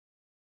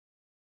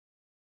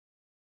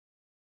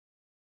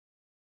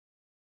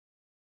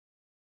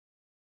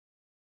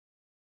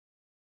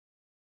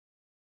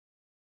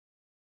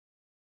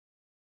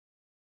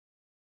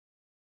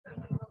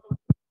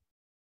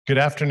Good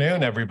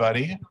afternoon,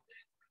 everybody.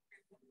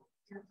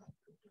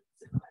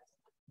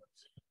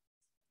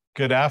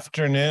 Good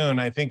afternoon.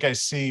 I think I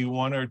see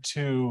one or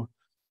two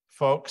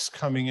folks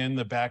coming in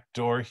the back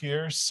door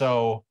here.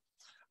 So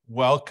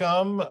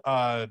welcome.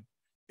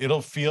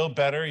 It'll feel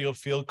better. You'll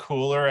feel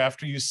cooler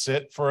after you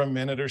sit for a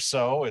minute or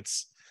so.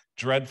 It's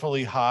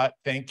dreadfully hot.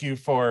 Thank you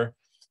for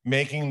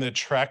making the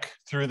trek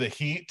through the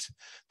heat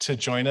to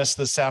join us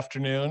this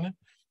afternoon.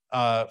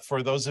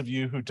 For those of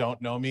you who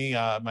don't know me,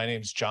 my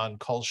name is John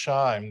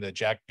Culshaw. I'm the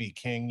Jack B.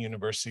 King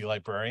University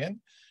Librarian,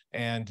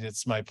 and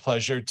it's my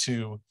pleasure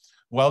to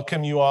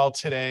welcome you all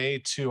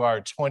today to our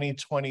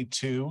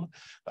 2022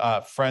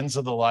 Friends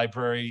of the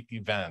Library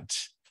event.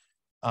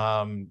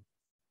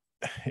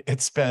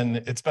 It's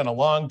been a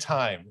long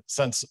time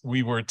since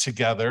we were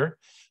together,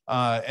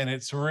 and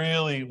it's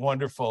really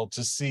wonderful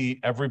to see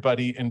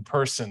everybody in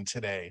person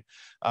today.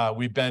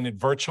 We've been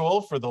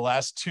virtual for the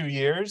last 2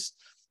 years,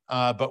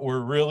 but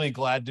we're really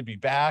glad to be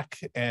back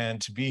and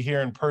to be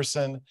here in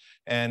person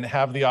and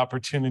have the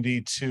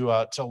opportunity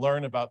to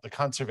learn about the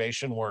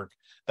conservation work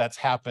that's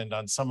happened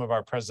on some of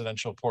our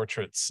presidential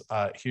portraits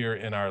here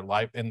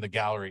in the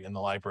gallery in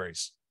the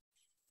libraries.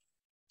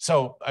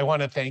 So I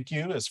want to thank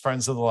you as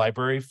Friends of the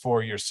Library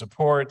for your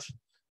support,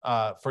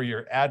 for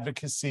your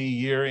advocacy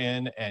year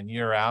in and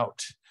year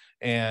out.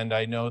 And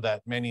I know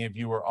that many of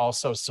you were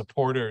also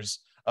supporters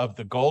of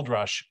the Gold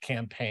Rush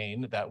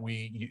campaign that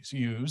we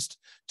used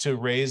to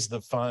raise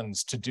the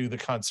funds to do the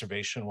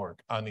conservation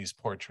work on these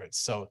portraits.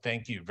 So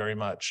thank you very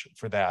much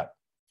for that.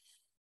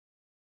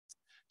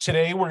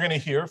 Today, we're going to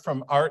hear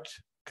from art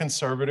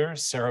conservator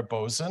Sara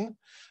Boesen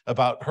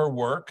about her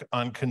work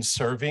on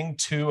conserving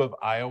 2 of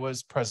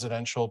Iowa's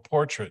presidential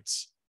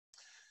portraits.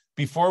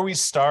 Before we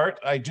start,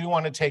 I do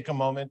want to take a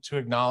moment to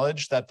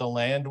acknowledge that the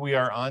land we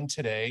are on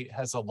today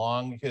has a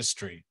long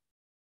history.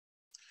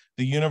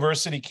 The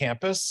university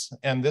campus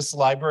and this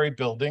library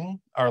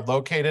building are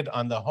located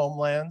on the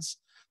homelands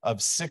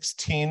of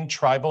 16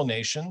 tribal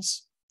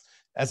nations.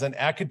 As an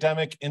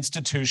academic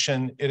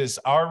institution, it is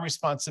our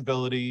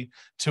responsibility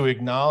to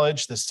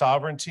acknowledge the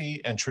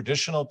sovereignty and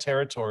traditional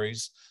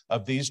territories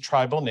of these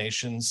tribal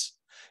nations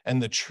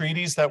and the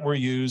treaties that were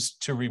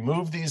used to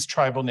remove these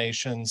tribal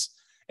nations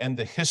and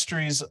the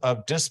histories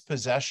of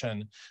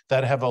dispossession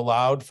that have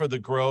allowed for the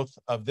growth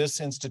of this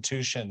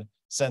institution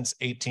since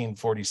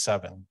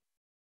 1847.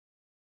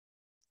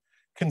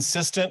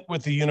 Consistent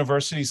with the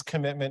university's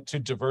commitment to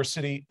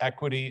diversity,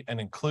 equity, and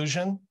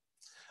inclusion,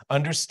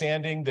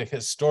 understanding the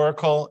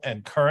historical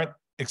and current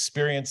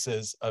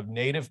experiences of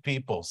Native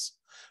peoples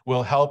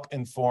will help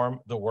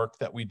inform the work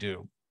that we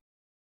do.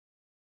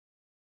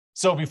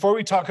 So before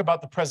we talk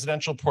about the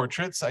presidential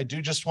portraits, I do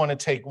just want to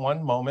take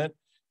one moment,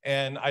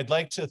 and I'd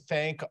like to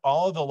thank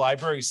all of the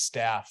library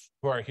staff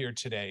who are here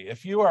today.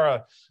 If you are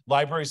a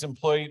library's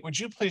employee, would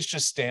you please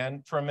just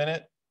stand for a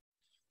minute?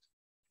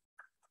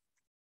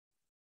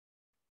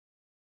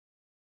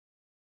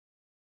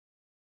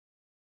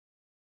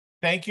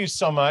 Thank you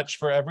so much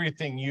for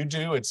everything you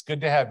do. It's good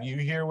to have you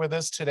here with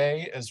us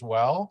today as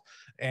well.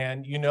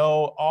 And you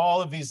know,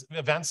 all of these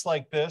events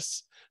like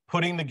this,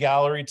 putting the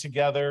gallery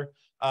together,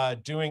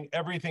 doing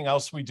everything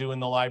else we do in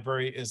the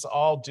library is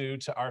all due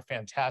to our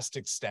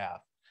fantastic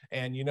staff.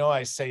 And you know,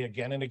 I say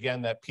again and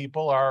again that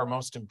people are our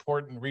most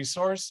important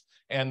resource,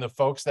 and the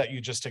folks that you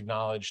just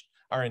acknowledged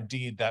are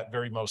indeed that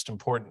very most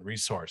important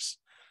resource.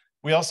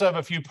 We also have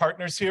a few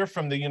partners here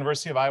from the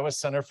University of Iowa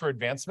Center for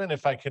Advancement.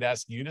 If I could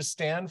ask you to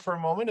stand for a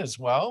moment as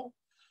well.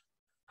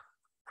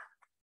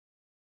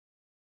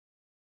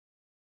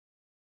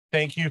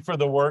 Thank you for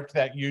the work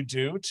that you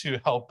do to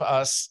help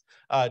us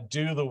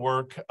do the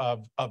work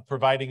of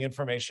providing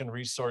information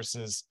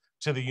resources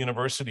to the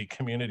university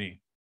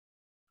community.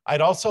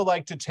 I'd also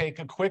like to take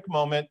a quick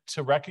moment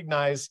to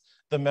recognize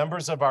the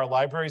members of our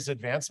Libraries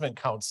Advancement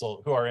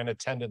Council who are in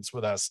attendance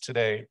with us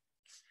today.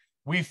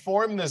 We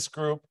formed this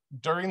group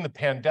during the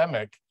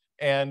pandemic,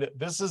 and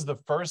this is the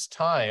first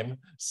time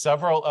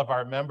several of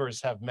our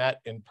members have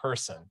met in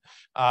person.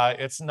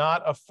 It's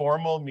not a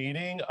formal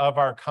meeting of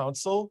our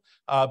council,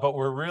 but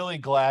we're really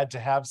glad to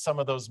have some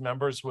of those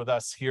members with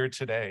us here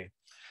today.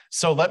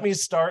 So let me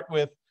start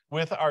with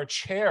our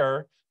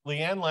chair,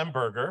 Leanne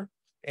Lemberger.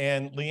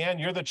 And Leanne,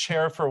 you're the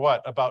chair for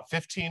what, about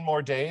 15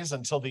 more days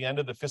until the end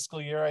of the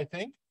fiscal year, I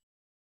think?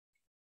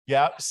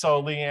 Yeah,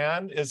 so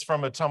Leanne is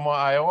from Ottumwa,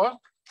 Iowa.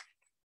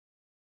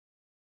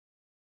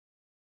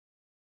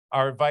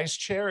 Our vice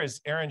chair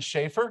is Aaron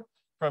Schaefer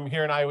from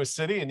here in Iowa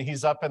City, and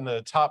he's up in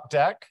the top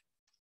deck.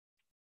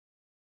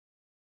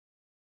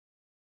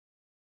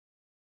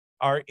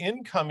 Our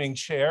incoming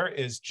chair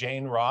is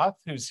Jane Roth,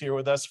 who's here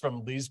with us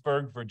from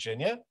Leesburg,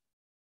 Virginia.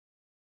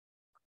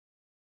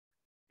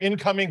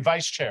 Incoming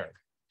vice chair.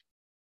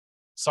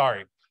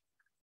 Sorry.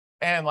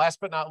 And last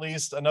but not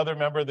least, another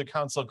member of the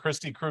council,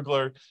 Christy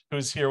Krugler,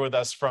 who's here with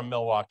us from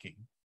Milwaukee.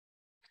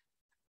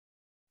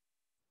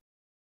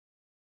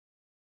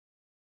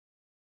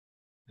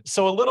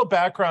 So a little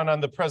background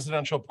on the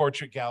Presidential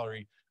Portrait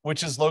Gallery,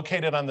 which is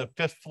located on the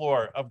 5th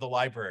floor of the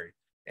library.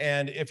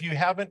 And if you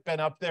haven't been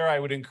up there, I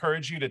would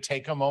encourage you to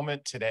take a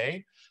moment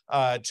today.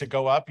 to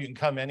go up. You can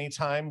come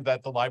anytime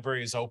that the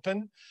library is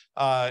open.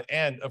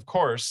 And of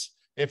course,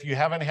 if you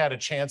haven't had a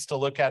chance to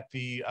look at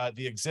the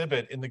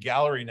exhibit in the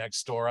gallery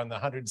next door on the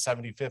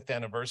 175th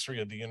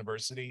anniversary of the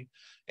university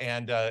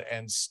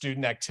and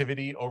student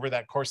activity over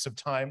that course of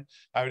time,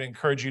 I would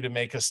encourage you to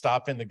make a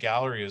stop in the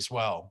gallery as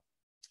well.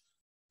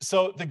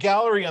 So the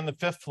gallery on the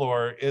 5th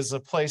floor is a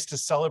place to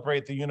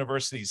celebrate the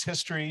university's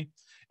history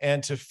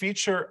and to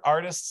feature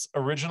artists'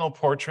 original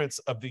portraits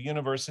of the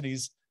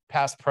university's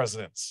past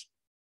presidents.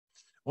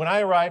 When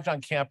I arrived on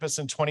campus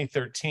in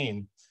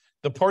 2013,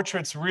 the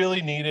portraits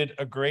really needed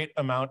a great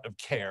amount of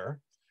care,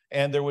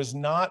 and there was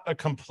not a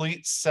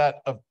complete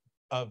set of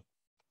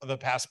the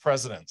past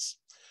presidents.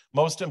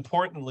 Most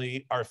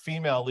importantly, our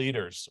female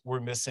leaders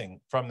were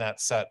missing from that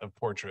set of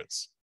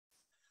portraits.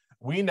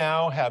 We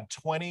now have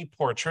 20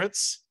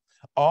 portraits,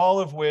 all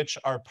of which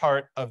are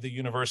part of the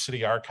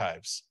university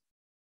archives.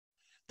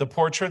 The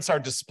portraits are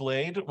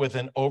displayed with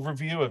an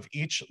overview of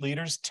each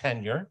leader's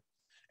tenure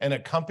and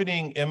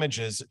accompanying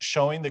images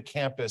showing the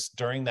campus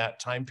during that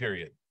time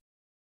period.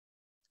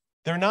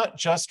 They're not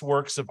just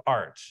works of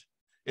art.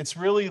 It's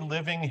really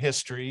living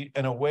history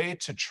and a way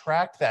to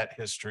track that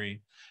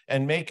history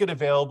and make it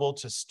available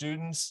to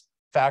students,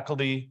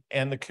 faculty,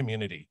 and the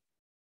community.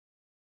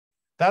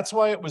 That's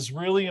why it was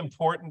really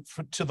important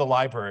to the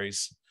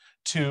libraries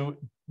to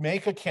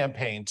make a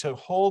campaign, to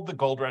hold the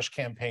Gold Rush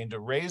campaign, to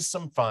raise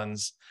some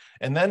funds,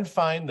 and then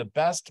find the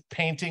best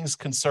paintings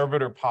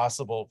conservator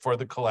possible for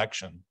the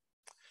collection.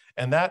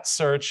 And that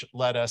search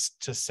led us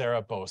to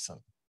Sara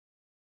Boesen.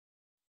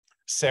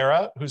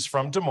 Sara, who's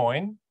from Des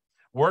Moines,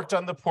 worked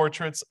on the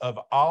portraits of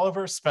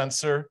Oliver,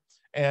 Spencer,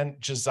 and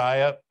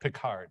Josiah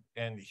Pickard.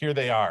 And here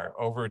they are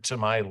over to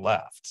my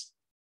left.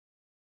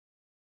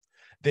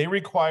 They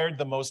required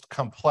the most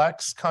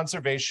complex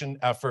conservation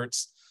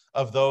efforts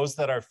of those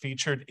that are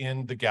featured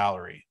in the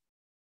gallery.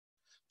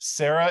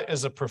 Sara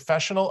is a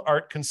professional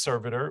art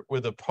conservator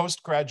with a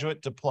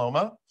postgraduate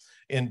diploma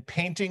in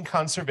painting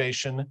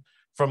conservation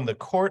from the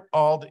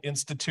Courtauld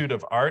Institute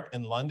of Art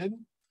in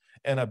London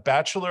and a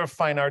Bachelor of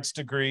Fine Arts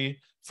degree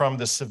from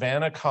the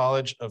Savannah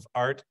College of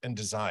Art and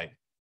Design.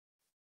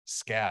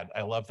 SCAD,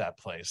 I love that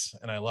place,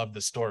 and I love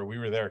the store. We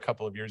were there a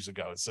couple of years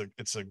ago.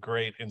 It's a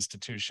great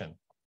institution.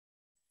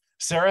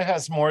 Sara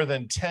has more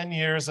than 10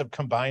 years of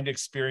combined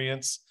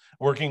experience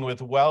working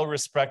with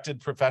well-respected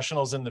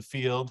professionals in the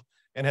field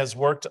and has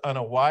worked on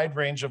a wide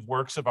range of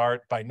works of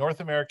art by North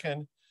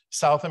American,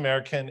 South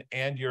American,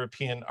 and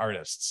European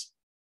artists.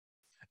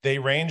 They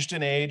ranged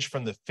in age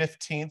from the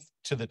 15th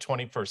to the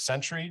 21st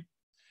century.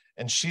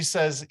 And she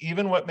says,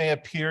 even what may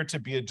appear to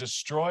be a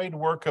destroyed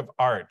work of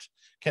art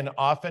can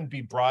often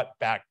be brought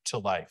back to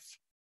life.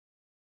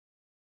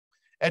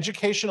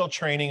 Educational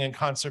training in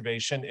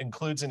conservation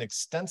includes an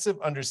extensive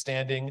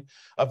understanding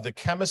of the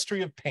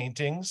chemistry of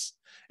paintings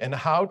and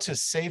how to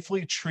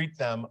safely treat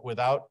them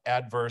without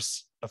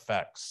adverse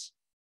effects.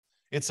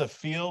 It's a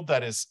field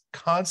that is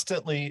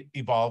constantly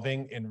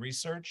evolving in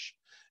research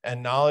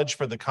and knowledge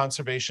for the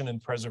conservation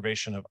and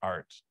preservation of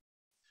art.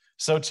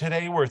 So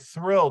today we're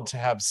thrilled to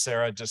have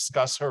Sara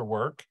discuss her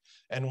work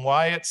and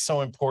why it's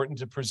so important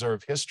to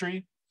preserve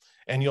history.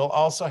 And you'll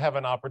also have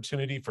an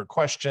opportunity for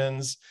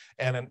questions,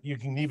 and you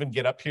can even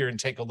get up here and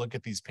take a look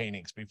at these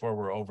paintings before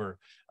we're over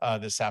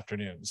this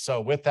afternoon.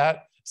 So with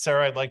that,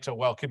 Sara, I'd like to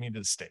welcome you to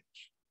the stage.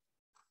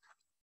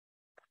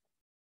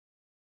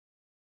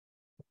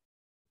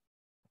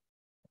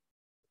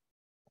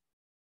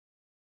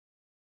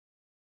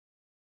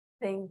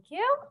 Thank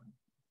you.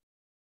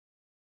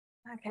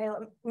 Okay,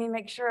 let me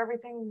make sure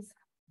everything's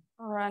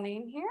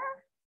running here.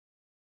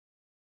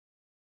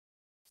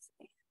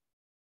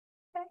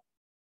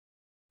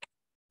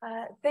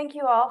 Okay. Thank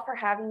you all for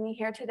having me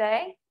here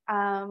today.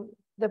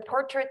 The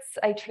portraits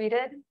I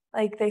treated,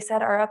 like they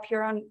said, are up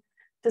here on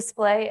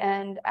display,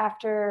 and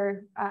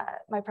after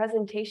my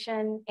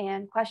presentation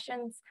and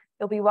questions,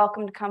 you'll be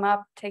welcome to come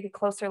up, take a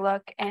closer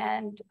look,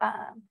 and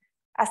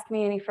ask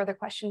me any further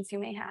questions you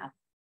may have.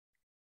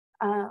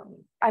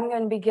 I'm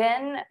going to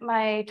begin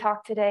my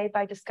talk today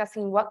by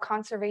discussing what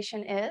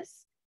conservation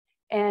is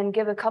and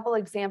give a couple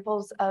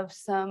examples of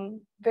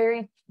some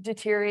very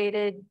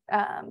deteriorated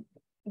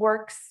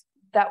works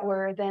that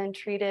were then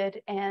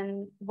treated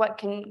and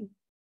what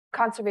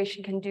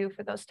conservation can do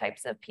for those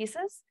types of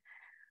pieces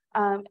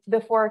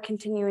before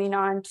continuing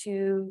on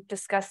to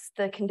discuss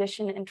the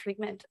condition and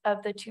treatment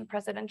of the two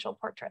presidential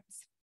portraits.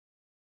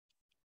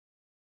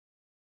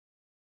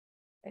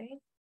 Okay.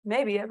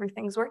 Maybe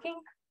everything's working.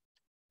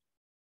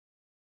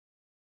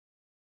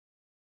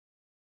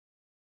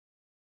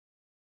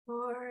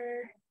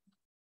 Or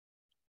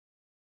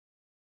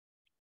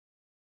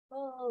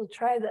we'll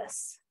try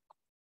this.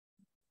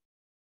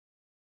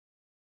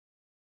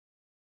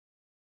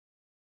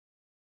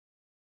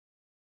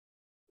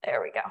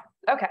 There we go.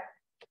 Okay.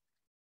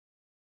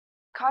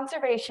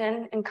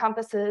 Conservation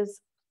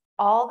encompasses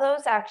all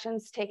those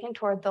actions taken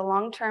toward the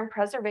long-term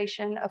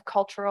preservation of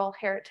cultural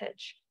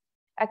heritage.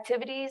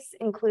 Activities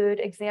include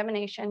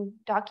examination,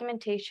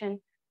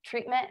 documentation,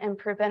 treatment, and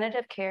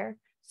preventative care,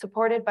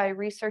 supported by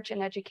research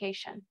and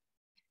education.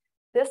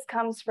 This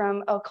comes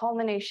from a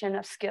culmination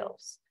of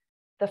skills: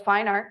 the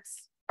fine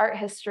arts, art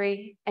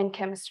history, and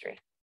chemistry.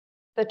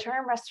 The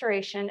term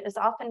restoration is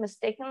often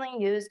mistakenly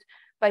used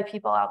by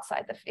people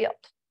outside the field.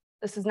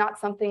 This is not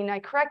something I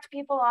correct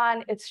people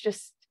on, it's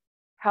just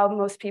how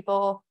most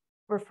people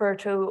refer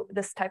to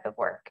this type of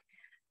work.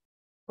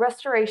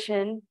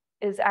 Restoration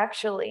is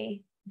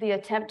actually the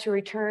attempt to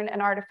return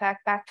an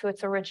artifact back to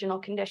its original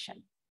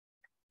condition.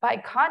 By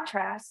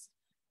contrast,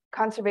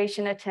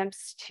 conservation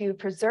attempts to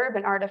preserve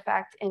an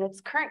artifact in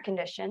its current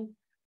condition,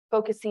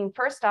 focusing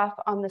first off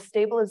on the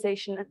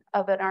stabilization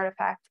of an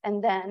artifact,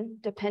 and then,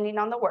 depending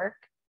on the work,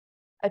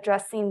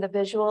 addressing the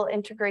visual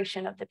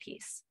integration of the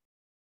piece.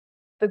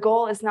 The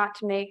goal is not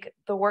to make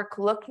the work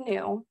look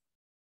new,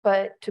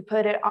 but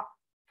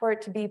for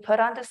it to be put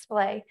on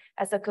display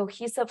as a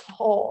cohesive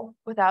whole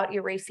without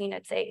erasing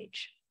its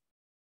age.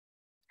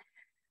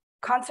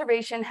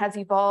 Conservation has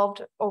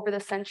evolved over the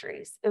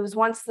centuries. It was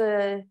once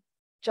the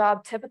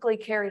job typically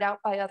carried out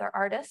by other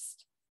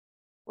artists,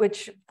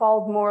 which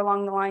followed more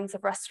along the lines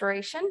of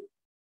restoration.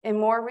 In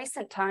more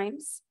recent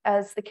times,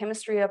 as the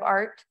chemistry of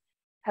art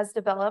has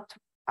developed,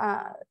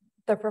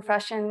 the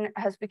profession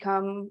has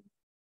become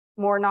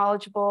more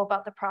knowledgeable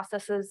about the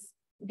processes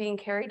being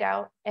carried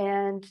out,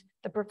 and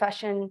the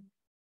profession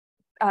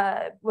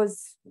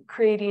was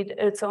created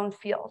its own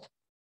field.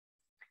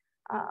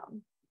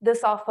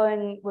 This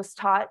often was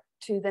taught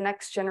to the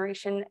next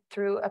generation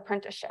through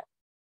apprenticeship.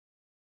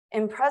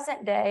 In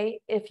present day,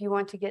 if you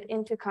want to get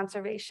into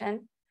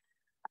conservation,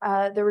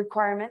 the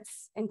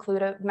requirements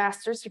include a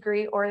master's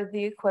degree or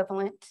the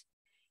equivalent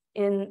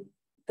in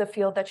the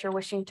field that you're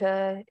wishing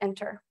to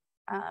enter.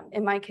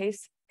 In my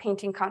case,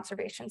 painting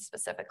conservation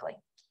specifically.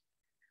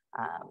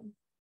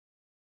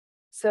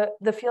 So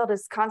the field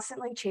is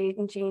constantly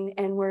changing,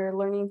 and we're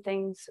learning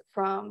things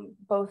from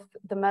both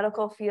the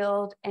medical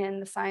field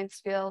and the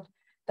science field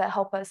that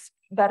help us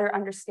better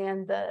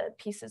understand the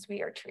pieces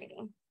we are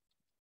treating.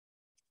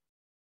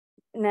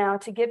 Now,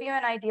 to give you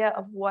an idea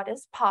of what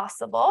is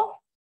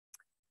possible,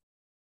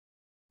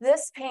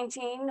 this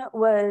painting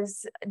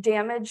was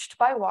damaged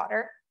by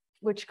water,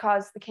 which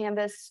caused the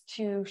canvas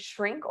to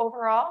shrink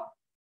overall.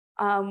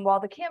 While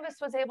the canvas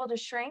was able to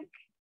shrink,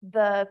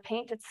 the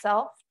paint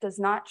itself does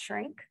not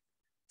shrink.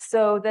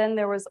 So then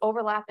there was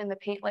overlap in the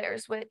paint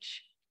layers,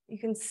 which you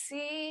can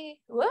see,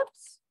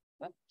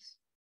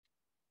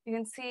 you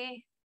can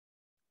see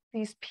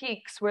these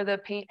peaks where the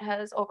paint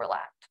has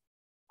overlapped.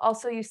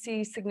 Also, you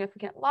see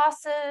significant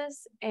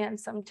losses and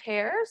some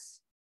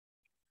tears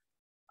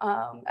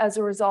as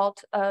a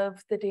result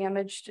of the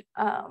damaged,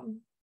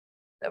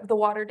 of the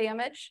water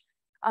damage.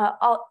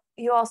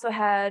 You also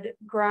had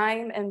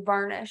grime and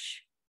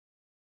varnish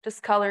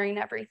discoloring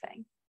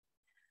everything.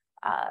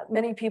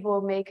 Many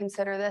people may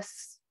consider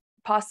this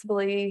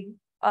possibly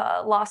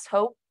lost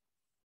hope.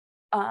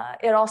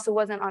 It also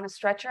wasn't on a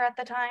stretcher at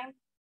the time,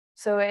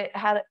 so it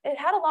had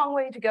a long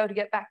way to go to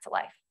get back to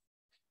life.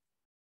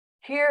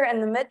 Here in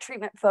the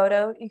mid-treatment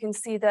photo, you can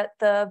see that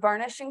the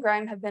varnish and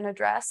grime have been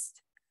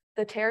addressed.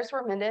 The tears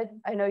were mended.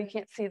 I know you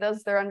can't see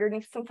those, they're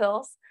underneath some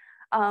fills.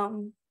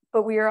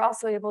 But we are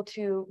also able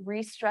to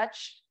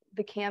re-stretch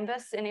the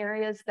canvas in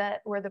areas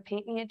where the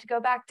paint needed to go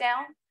back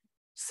down.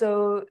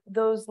 So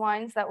those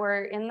lines that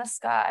were in the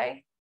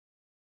sky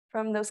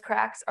from those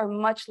cracks are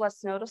much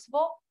less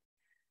noticeable.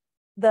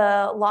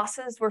 The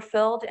losses were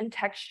filled and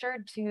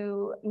textured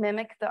to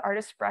mimic the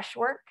artist's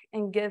brushwork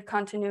and give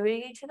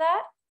continuity to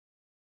that.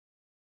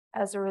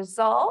 As a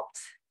result,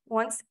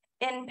 once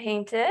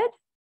in-painted,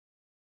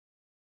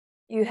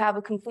 you have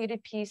a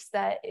completed piece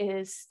that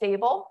is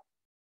stable,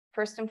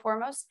 first and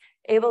foremost,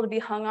 able to be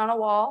hung on a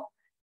wall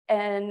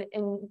and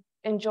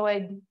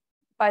enjoyed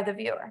by the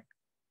viewer.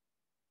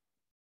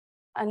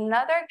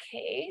 Another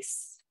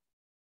case,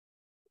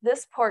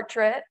 this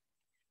portrait,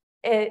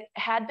 it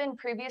had been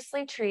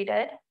previously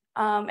treated.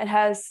 It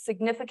has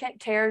significant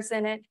tears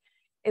in it.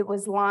 It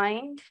was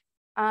lined,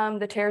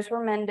 the tears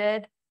were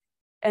mended,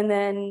 and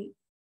then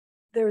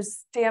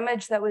there's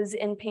damage that was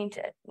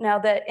in-painted. Now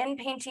the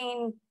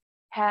in-painting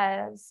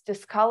has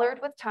discolored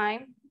with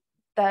time.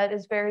 That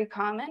is very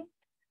common.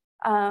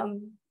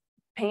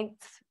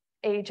 Paints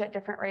age at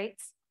different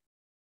rates.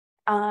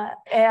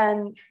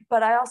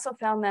 But I also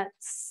found that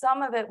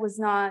some of it was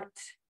not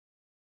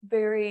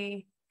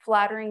very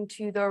flattering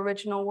to the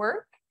original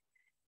work.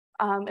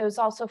 It was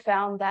also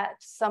found that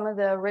some of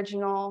the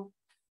original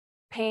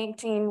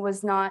painting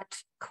was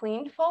not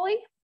cleaned fully,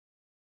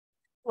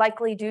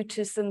 likely due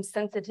to some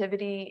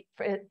sensitivity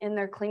in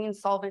their cleaning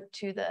solvent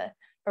to the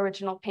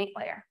original paint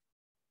layer.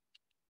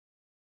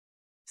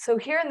 So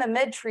here in the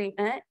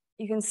mid-treatment,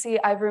 you can see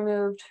I've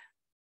removed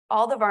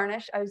all the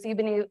varnish. I was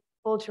even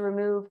able to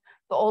remove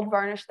the old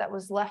varnish that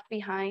was left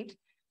behind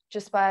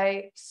just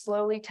by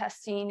slowly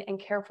testing and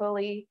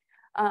carefully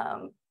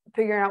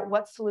figuring out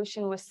what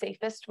solution was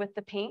safest with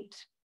the paint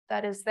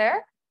that is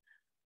there.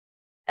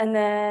 And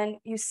then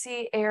you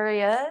see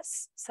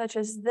areas such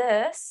as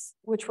this,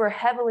 which were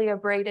heavily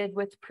abraded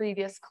with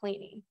previous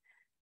cleaning.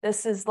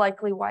 This is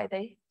likely why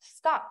they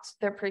stopped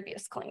their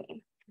previous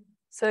cleaning.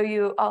 So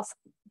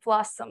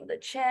flossed some of the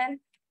chin.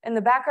 In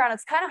the background,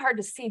 it's kind of hard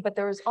to see, but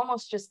there was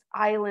almost just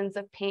islands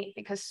of paint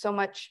because so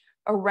much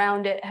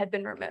around it had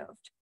been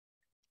removed.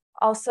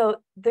 Also,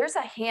 there's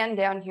a hand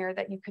down here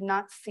that you could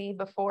not see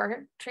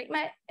before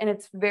treatment, and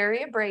it's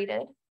very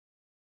abraded,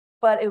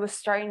 but it was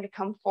starting to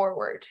come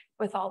forward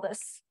with all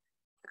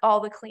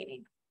the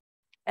cleaning.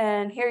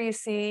 And here you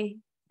see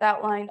the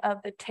outline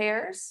of the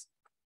tears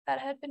that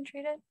had been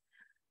treated.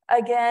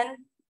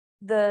 Again,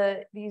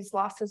 these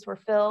losses were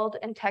filled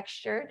and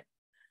textured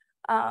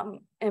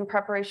in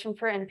preparation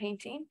for end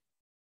painting.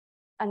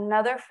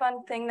 Another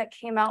fun thing that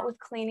came out with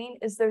cleaning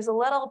is there's a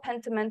little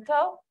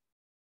pentimento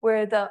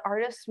where the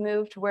artist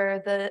moved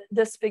where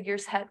this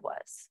figure's head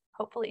was.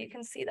 Hopefully you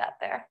can see that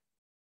there.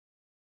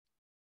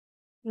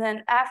 And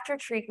then after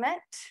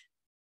treatment,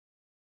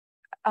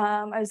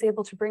 I was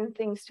able to bring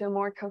things to a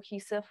more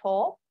cohesive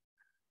whole.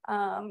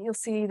 You'll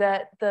see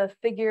that the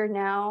figure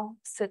now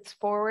sits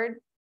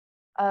forward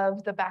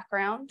of the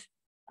background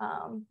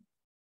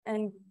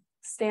and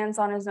stands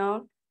on his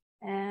own.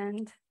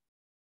 And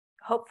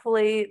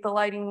hopefully the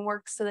lighting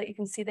works so that you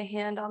can see the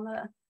hand on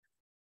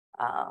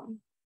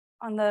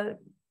the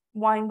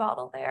wine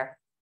bottle there.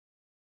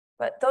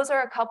 But those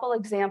are a couple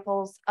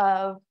examples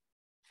of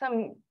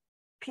some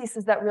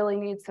pieces that really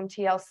need some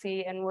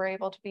TLC and were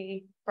able to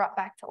be brought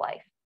back to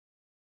life.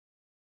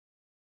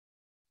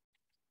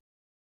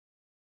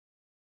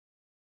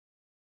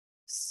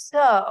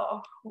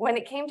 So when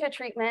it came to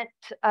treatment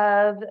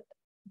of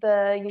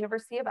the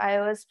University of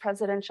Iowa's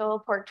presidential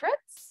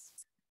portraits,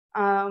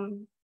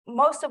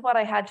 most of what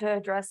I had to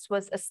address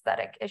was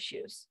aesthetic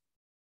issues.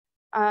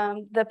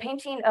 The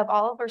painting of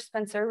Oliver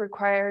Spencer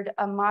required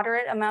a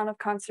moderate amount of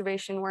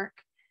conservation work.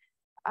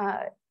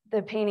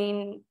 The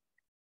painting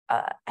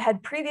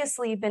had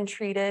previously been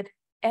treated,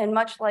 and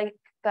much like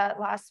that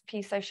last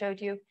piece I showed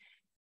you,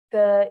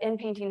 the end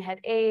painting had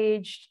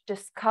aged,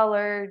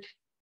 discolored.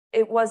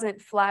 It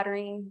wasn't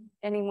flattering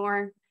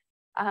anymore.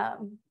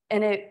 And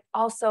it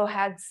also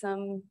had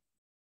some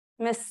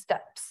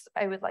missteps,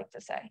 I would like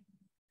to say.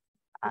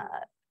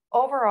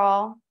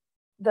 Overall,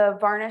 the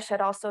varnish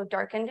had also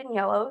darkened and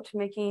yellowed,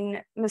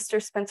 making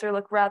Mr. Spencer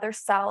look rather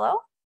sallow.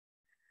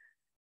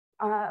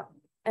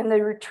 And the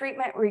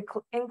retreatment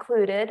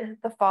included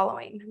the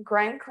following: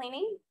 grime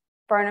cleaning,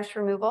 varnish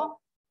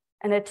removal,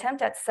 an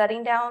attempt at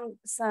setting down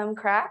some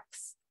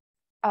cracks,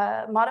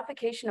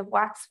 modification of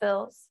wax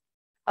fills,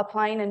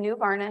 applying a new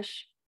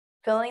varnish,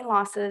 filling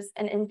losses,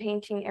 and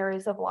in-painting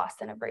areas of loss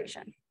and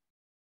abrasion.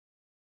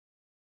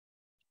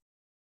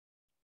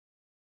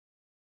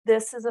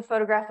 This is a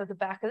photograph of the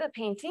back of the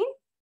painting.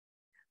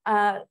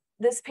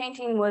 This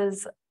painting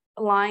was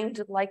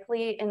lined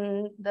likely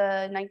in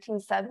the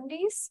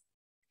 1970s.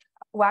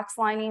 Wax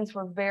linings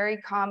were very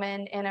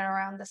common in and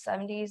around the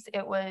 70s.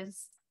 It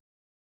was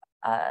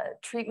a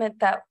treatment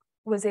that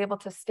was able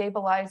to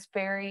stabilize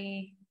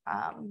very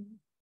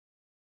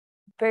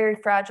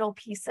fragile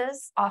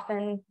pieces,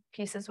 often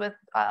pieces with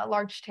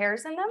large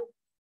tears in them.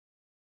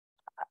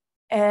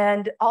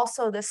 And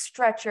also the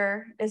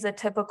stretcher is a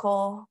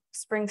typical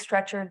spring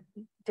stretcher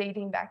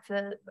dating back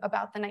to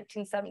about the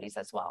 1970s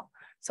as well.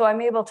 So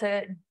I'm able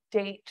to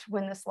date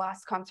when this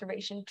last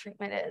conservation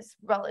treatment is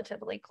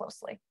relatively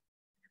closely.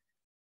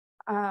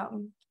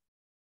 And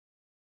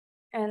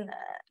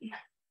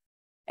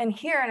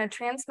here in a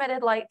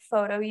transmitted light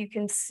photo, you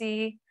can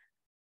see,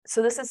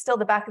 so this is still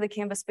the back of the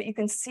canvas, but you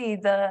can see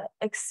the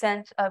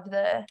extent of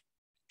the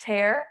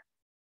tear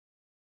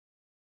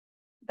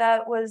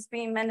that was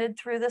being mended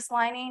through this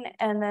lining.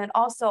 And then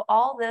also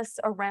all this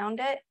around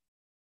it,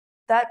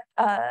 that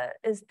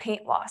is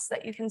paint loss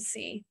that you can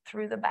see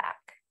through the back.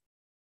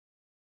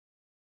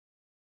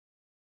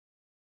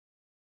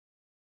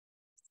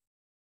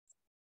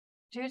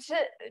 Due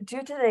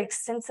to the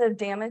extensive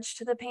damage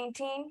to the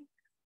painting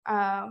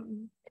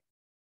and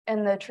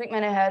the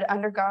treatment it had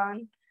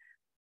undergone,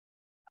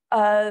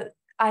 I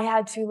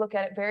had to look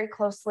at it very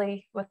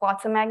closely with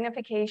lots of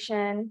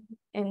magnification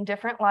in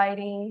different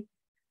lighting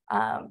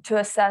to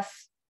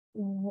assess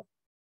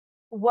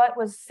what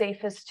was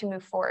safest to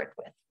move forward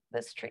with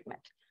this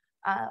treatment.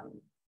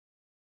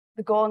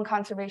 The goal in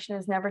conservation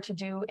is never to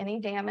do any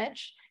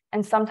damage,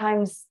 and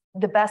sometimes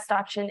the best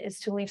option is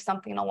to leave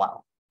something alone.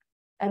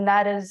 And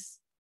that is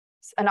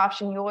an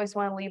option you always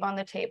want to leave on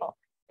the table.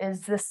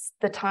 Is this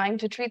the time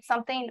to treat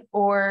something,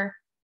 or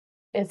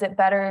is it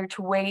better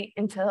to wait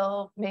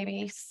until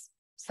maybe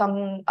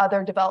some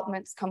other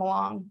developments come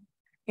along?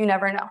 You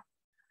never know.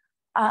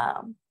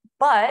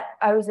 But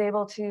I was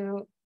able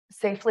to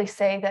safely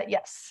say that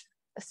yes,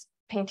 this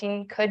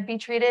painting could be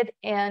treated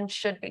and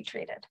should be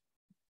treated.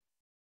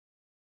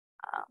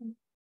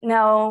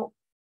 Now,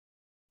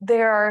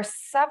 there are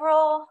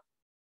several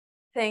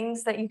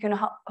things that you can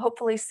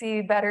hopefully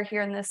see better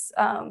here in this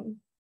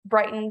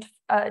brightened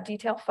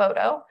detail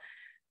photo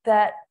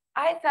that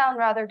I found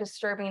rather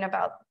disturbing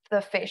about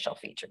the facial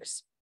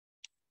features.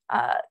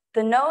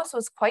 The nose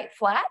was quite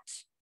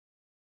flat.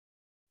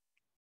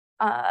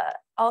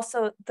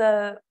 Also,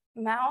 the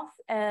mouth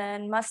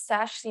and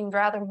mustache seemed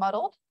rather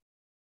muddled.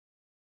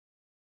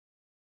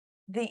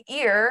 The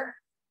ear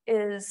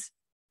is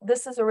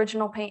this is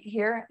original paint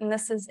here, and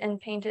this is in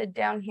painted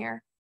down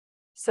here.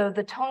 So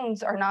the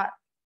tones are not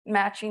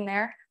matching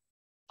there.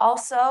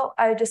 Also,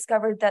 I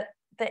discovered that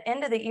the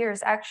end of the ear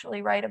is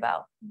actually right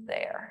about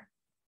there.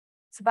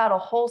 It's about a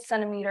whole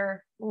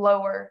centimeter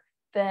lower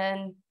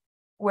than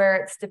where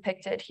it's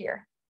depicted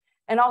here.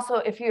 And also,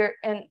 if you're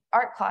in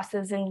art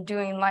classes and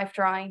doing life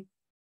drawing,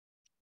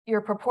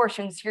 your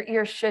proportions, your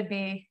ears should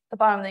be, the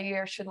bottom of the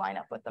ear should line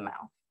up with the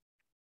mouth.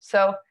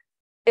 So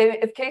in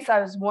case I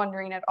was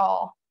wondering at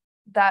all,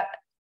 that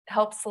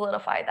helps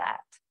solidify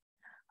that.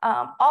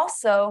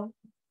 Also,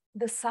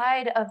 the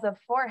side of the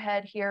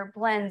forehead here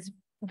blends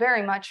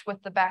very much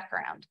with the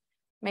background,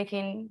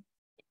 making,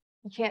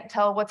 you can't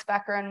tell what's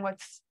background,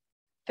 what's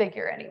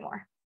figure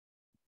anymore.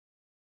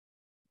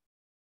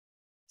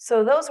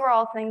 So those were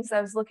all things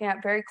I was looking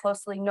at very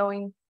closely,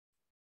 knowing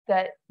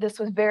that this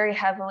was very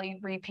heavily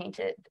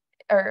repainted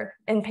or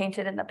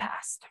painted in the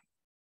past.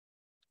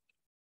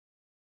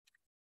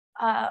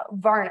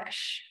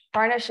 Varnish.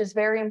 Varnish is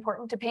very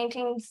important to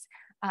paintings.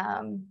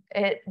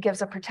 It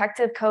gives a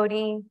protective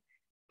coating.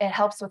 It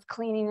helps with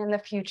cleaning in the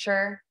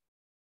future.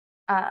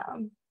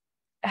 It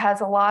has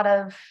a lot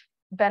of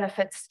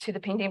benefits to the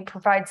painting,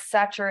 provides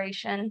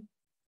saturation.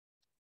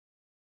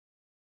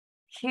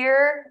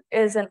 Here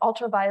is an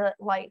ultraviolet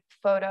light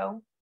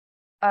photo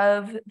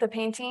of the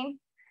painting.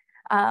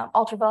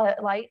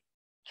 Ultraviolet light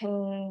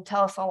can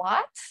tell us a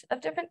lot of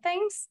different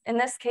things. In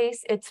this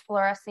case, it's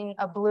fluorescing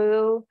a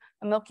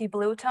milky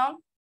blue tone.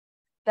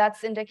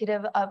 That's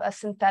indicative of a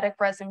synthetic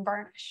resin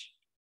varnish.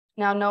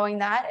 Now, knowing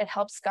that, it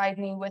helps guide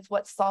me with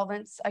what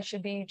solvents I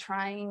should be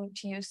trying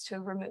to use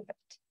to remove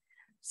it.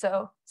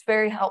 So it's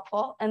very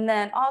helpful. And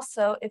then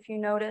also, if you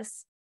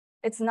notice,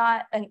 it's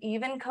not an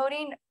even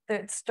coating.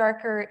 It's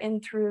darker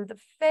in through the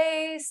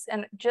face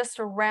and just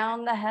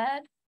around the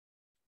head.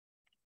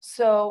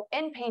 So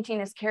in painting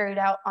is carried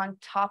out on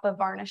top of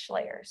varnish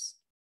layers.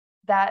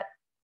 That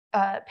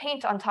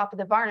paint on top of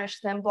the varnish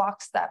then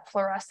blocks that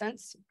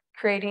fluorescence,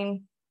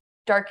 creating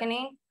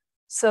darkening.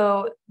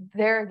 So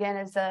there again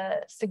is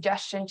a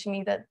suggestion to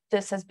me that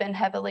this has been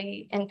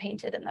heavily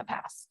painted in the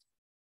past.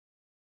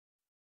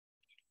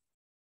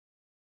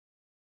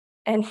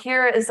 And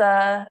here is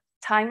a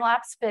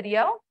time-lapse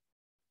video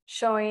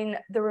showing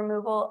the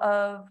removal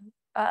of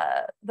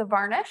the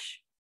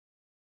varnish.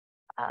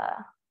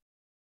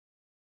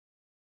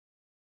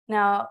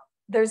 Now,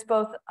 there's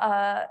both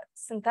a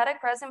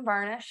synthetic resin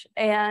varnish,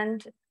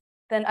 and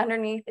then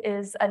underneath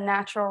is a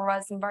natural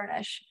resin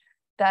varnish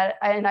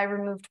and I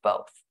removed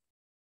both.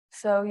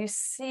 So you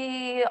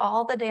see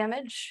all the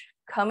damage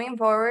coming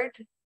forward,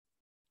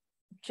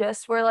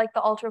 just where like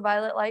the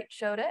ultraviolet light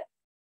showed it.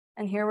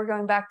 And here we're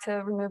going back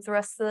to remove the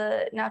rest of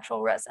the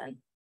natural resin.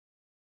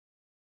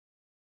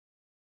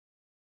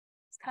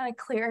 It's kind of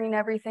clearing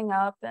everything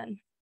up. And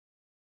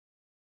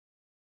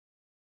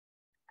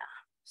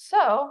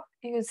so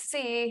you can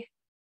see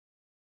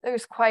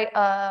there's quite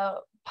a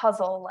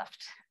puzzle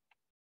left.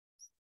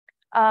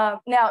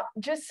 Now,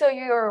 just so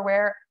you're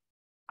aware,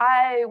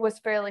 I was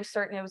fairly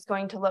certain it was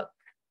going to look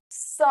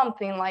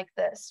something like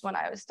this when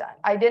I was done.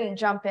 I didn't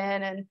jump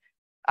in, and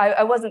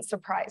I wasn't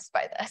surprised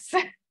by this.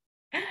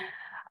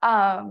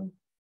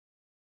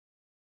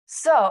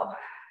 So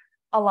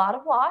a lot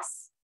of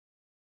loss,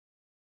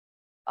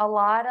 a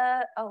lot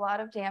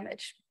of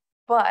damage,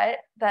 but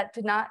that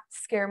did not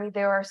scare me.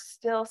 There are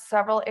still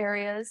several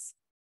areas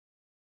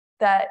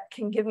that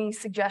can give me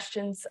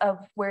suggestions of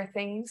where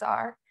things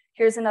are.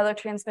 Here's another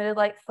transmitted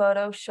light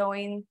photo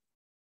showing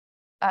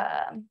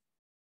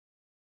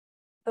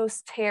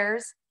those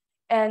tears,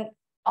 and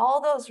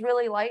all those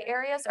really light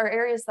areas are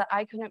areas that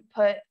I couldn't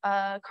put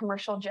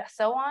commercial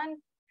gesso on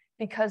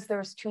because there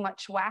was too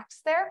much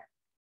wax there.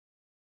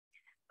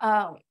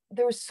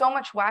 There was so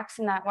much wax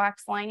in that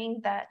wax lining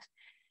that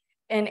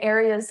in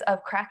areas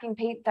of cracking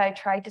paint that I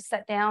tried to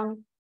set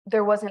down,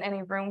 there wasn't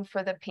any room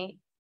for the paint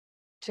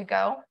to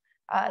go.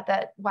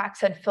 That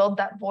wax had filled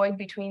that void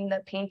between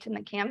the paint and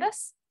the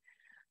canvas.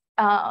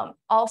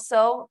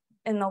 Also,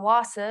 in the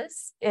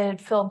losses, it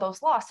had filled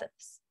those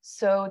losses.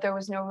 So there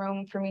was no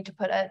room for me to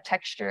put a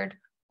textured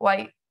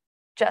white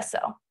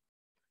gesso.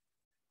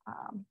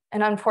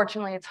 And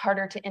unfortunately, it's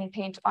harder to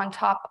in-paint on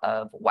top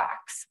of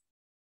wax.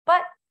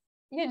 But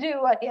you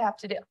do what you have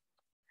to do.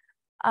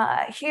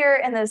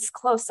 Here in this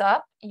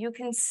close-up, you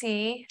can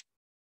see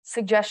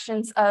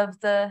suggestions of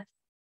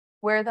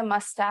where the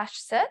mustache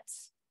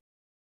sits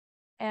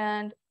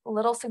and a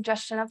little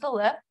suggestion of the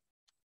lip.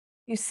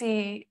 You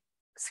see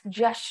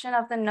suggestion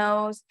of the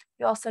nose.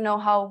 You also know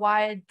how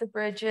wide the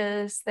bridge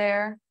is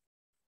there.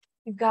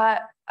 You've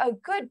got a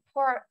good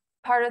part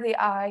of the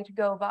eye to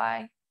go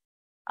by.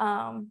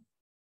 I'm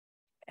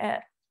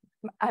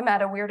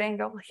at a weird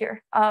angle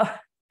here.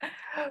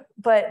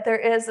 But there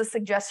is a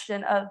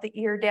suggestion of the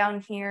ear down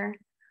here.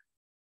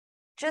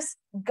 Just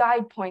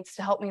guide points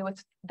to help me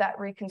with that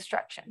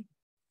reconstruction.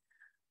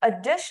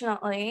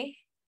 Additionally,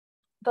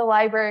 the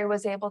library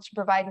was able to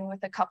provide me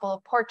with a couple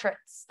of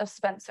portraits of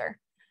Spencer.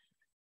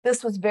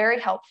 This was very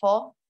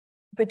helpful.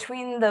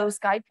 Between those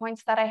guide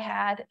points that I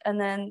had and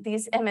then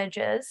these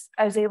images,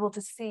 I was able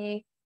to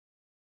see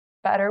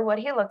better what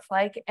he looks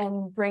like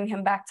and bring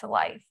him back to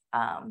life.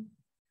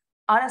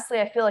 Honestly,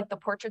 I feel like the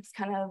portrait's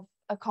kind of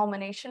a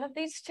culmination of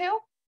these two.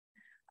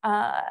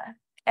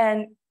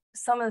 And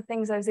some of the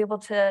things I was able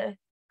to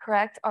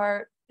correct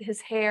are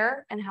his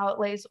hair and how it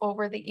lays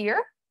over the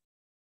ear.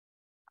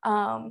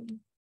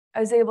 I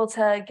was able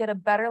to get a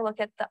better look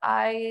at the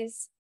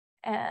eyes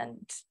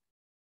and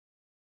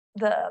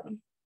the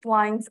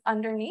lines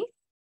underneath,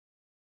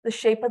 the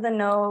shape of the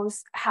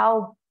nose,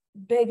 how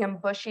big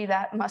and bushy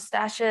that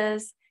mustache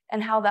is,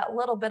 and how that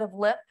little bit of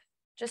lip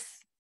just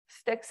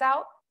sticks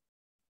out.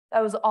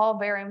 That was all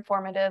very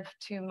informative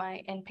to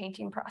my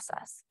in-painting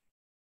process.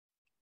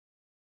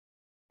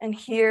 And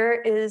here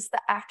is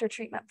the after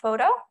treatment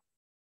photo.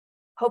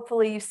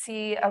 Hopefully you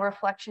see a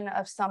reflection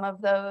of some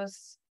of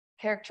those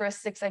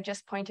characteristics I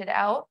just pointed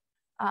out,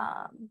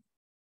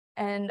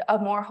 and a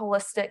more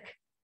holistic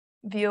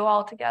view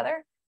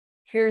altogether.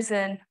 Here's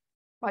in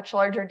much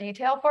larger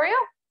detail for you.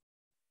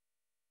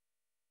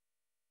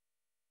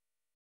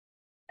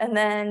 And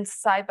then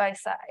side by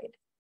side.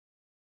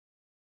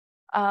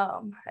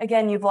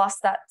 Again, you've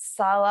lost that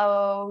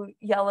sallow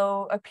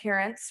yellow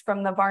appearance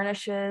from the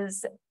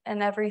varnishes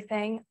and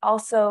everything.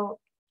 Also,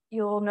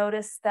 you'll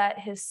notice that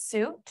his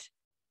suit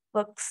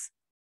looks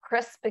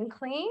crisp and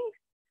clean.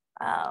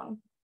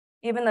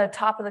 Even the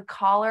top of the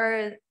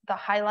collar, the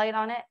highlight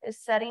on it is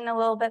setting a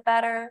little bit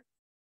better.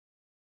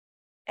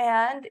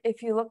 And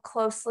if you look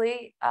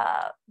closely,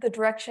 the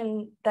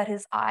direction that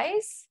his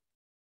eyes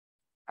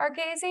are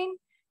gazing,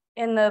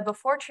 in the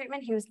before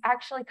treatment, he was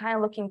actually kind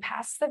of looking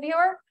past the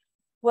viewer.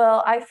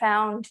 Well, I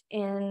found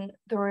in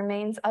the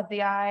remains of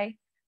the eye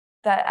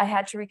that I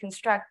had to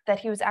reconstruct that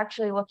he was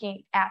actually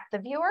looking at the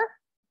viewer.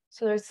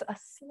 So there's a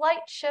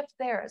slight shift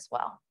there as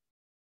well.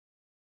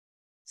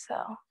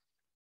 So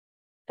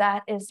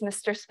that is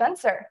Mr.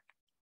 Spencer.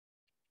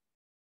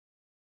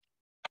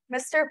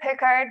 Mr.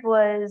 Pickard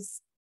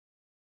was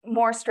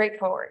more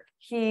straightforward.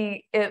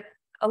 A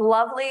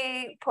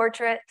lovely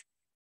portrait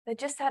that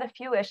just had a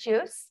few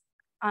issues,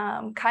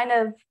 kind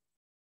of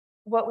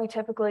what we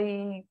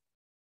typically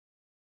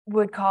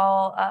would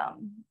call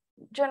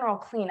general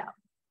cleanup.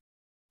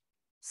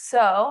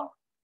 So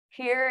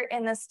here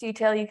in this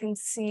detail, you can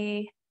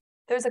see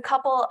there's a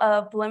couple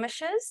of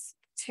blemishes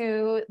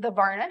to the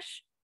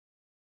varnish,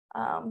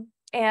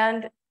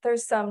 and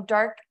there's some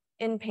dark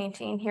in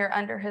painting here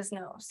under his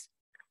nose.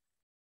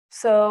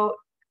 So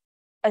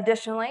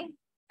additionally,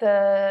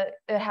 it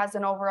has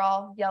an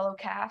overall yellow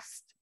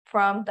cast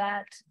from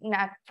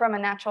a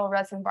natural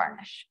resin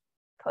varnish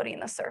coating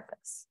the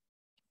surface.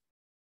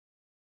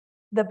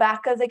 The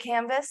back of the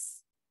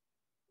canvas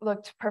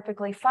looked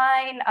perfectly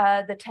fine.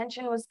 The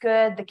tension was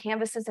good. The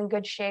canvas is in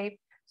good shape.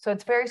 So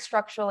it's very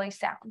structurally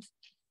sound.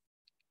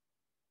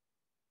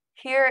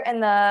 Here in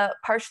the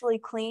partially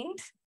cleaned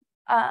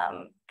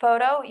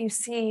photo, you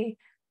see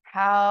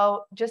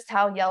just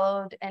how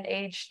yellowed and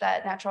aged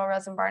that natural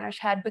resin varnish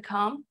had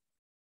become.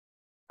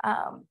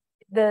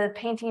 The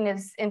painting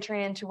is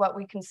entering into what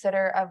we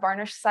consider a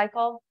varnish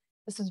cycle.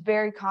 This is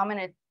very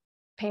common.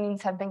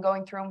 Paintings have been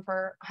going through them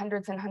for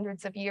hundreds and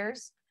hundreds of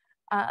years.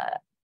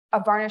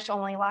 A varnish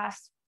only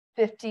lasts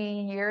 50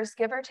 years,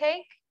 give or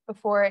take,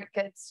 before it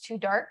gets too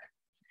dark.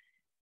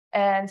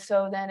 And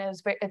so then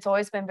it's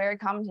always been very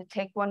common to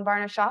take one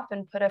varnish off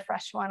and put a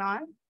fresh one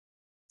on.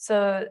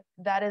 So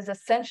that is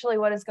essentially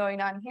what is going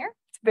on here.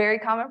 It's very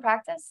common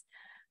practice.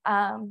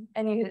 And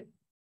you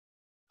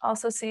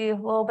also see a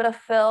little bit of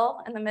fill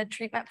in the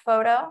mid-treatment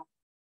photo,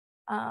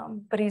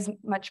 but he's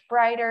much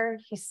brighter.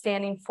 He's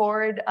standing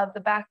forward of the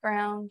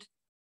background,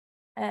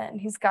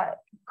 and he's got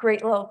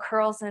great little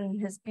curls in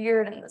his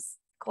beard, and his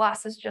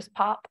glasses just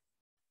pop.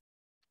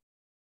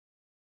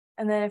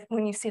 And then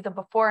when you see the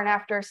before and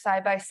after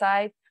side by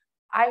side,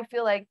 I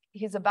feel like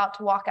he's about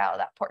to walk out of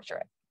that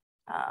portrait.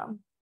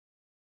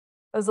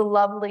 It was a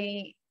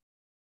lovely,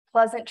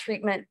 pleasant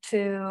treatment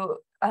to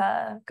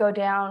go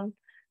down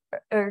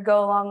or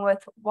go along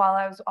with while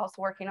I was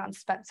also working on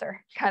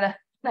Spencer. Kind of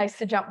nice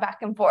to jump back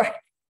and forth.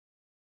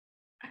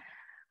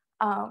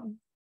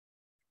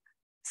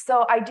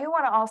 So I do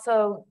want to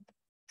also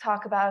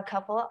talk about a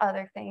couple of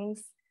other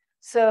things.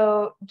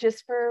 So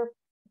just for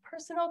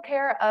personal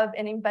care of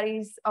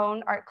anybody's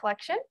own art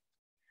collection,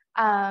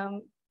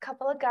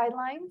 couple of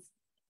guidelines.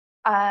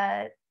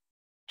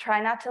 Try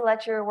not to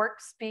let your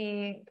works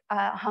be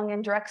hung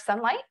in direct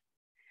sunlight.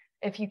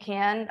 If you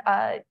can,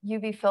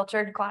 UV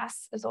filtered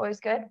glass is always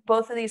good.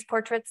 Both of these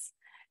portraits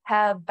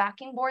have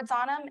backing boards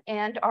on them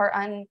and are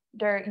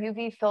under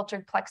UV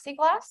filtered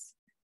plexiglass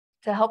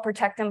to help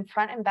protect them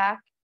front and back.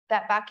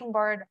 That backing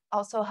board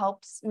also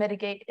helps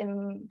mitigate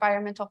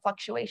environmental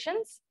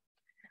fluctuations.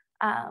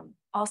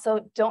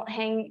 Also, don't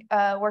hang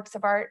works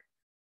of art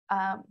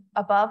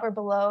above or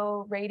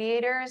below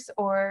radiators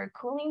or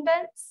cooling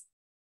vents.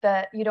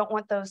 That you don't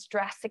want those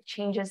drastic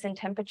changes in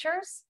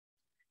temperatures.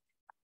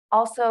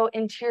 Also,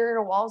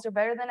 interior walls are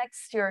better than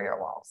exterior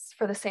walls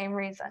for the same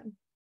reason.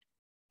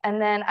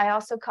 And then I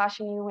also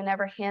caution you,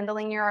 whenever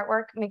handling your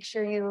artwork, make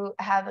sure you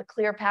have a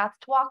clear path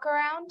to walk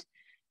around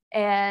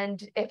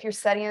And if you're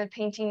setting the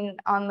painting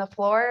on the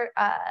floor,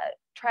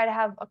 try to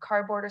have a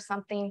cardboard or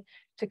something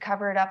to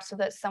cover it up so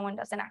that someone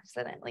doesn't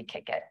accidentally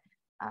kick it.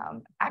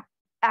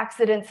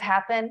 Accidents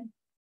happen.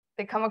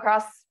 They come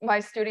across my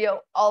studio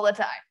all the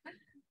time.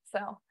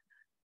 So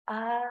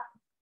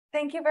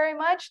thank you very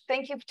much.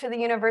 Thank you to the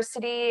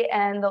university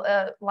and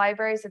the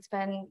libraries. It's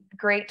been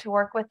great to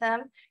work with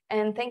them.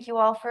 And thank you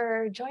all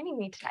for joining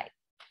me tonight.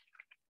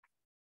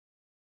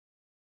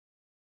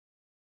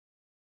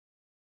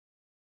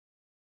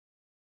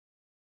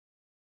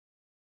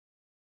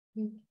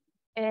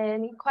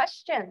 Any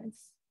questions?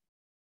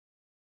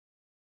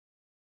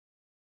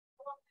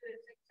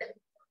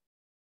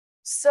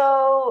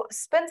 So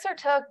Spencer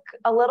took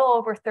a little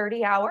over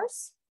 30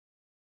 hours.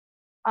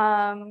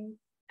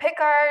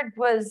 Pickard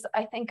was,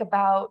 I think,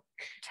 about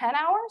 10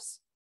 hours,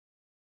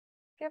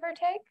 give or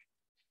take.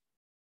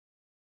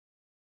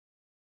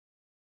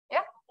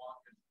 Yeah.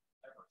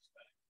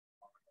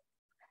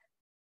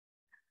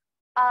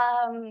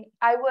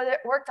 I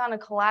worked on a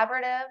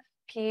collaborative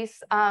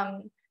piece,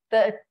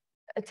 the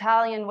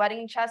Italian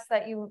wedding chest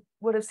that you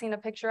would have seen a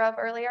picture of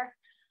earlier.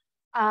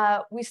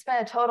 We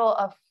spent a total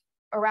of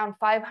around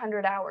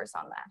 500 hours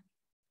on that.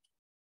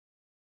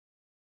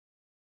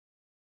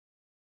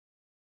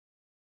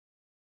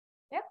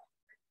 Yeah.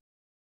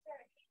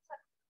 Sarah, can you talk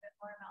a bit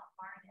more about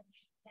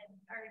varnish, and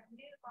are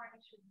new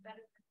varnishes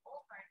better than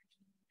old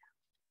varnishes?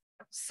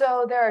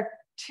 So there are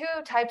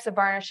two types of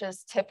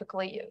varnishes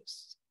typically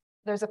used.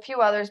 There's a few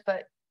others,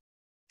 but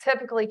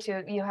typically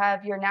two. You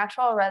have your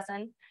natural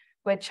resin,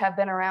 which have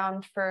been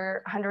around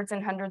for hundreds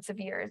and hundreds of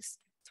years.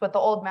 It's what the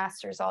old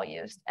masters all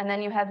used. And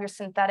then you have your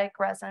synthetic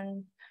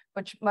resin,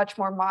 which much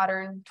more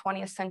modern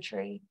 20th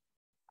century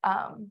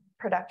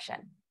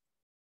production.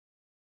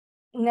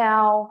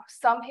 Now,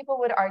 some people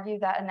would argue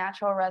that a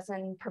natural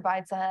resin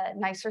provides a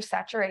nicer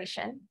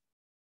saturation,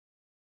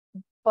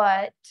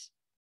 but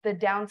the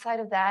downside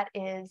of that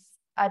is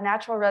a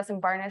natural resin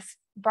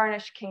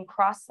varnish can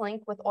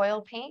cross-link with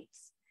oil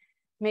paints,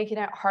 making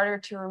it harder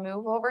to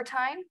remove over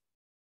time.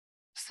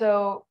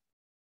 So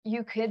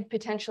you could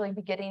potentially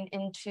be getting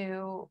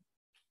into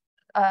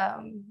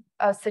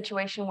a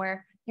situation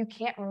where you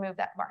can't remove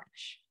that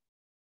varnish.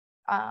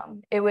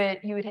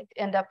 You would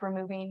end up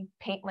removing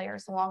paint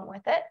layers along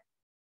with it.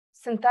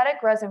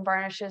 Synthetic resin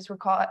varnishes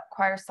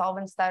require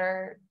solvents that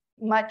are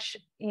much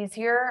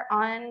easier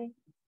on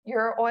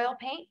your oil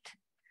paint.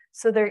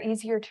 So they're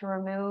easier to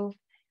remove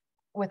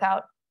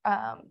without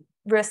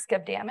risk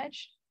of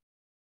damage.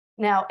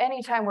 Now,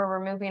 anytime we're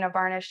removing a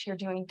varnish, you're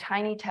doing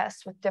tiny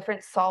tests with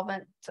different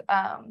solvent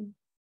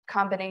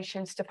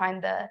combinations to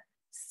find the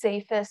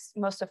safest,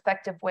 most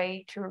effective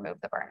way to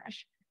remove the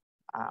varnish.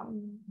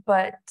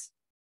 But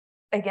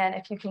again,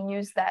 if you can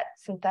use that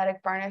synthetic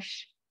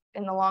varnish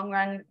in the long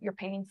run, your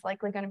painting's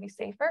likely going to be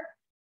safer.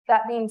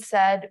 That being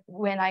said,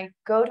 when I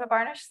go to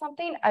varnish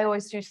something, I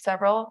always do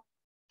several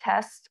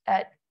tests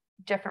at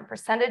different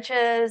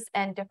percentages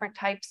and different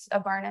types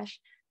of varnish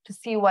to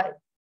see what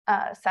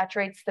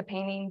saturates the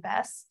painting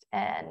best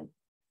and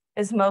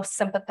is most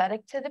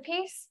sympathetic to the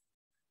piece.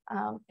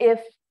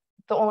 If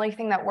the only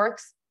thing that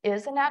works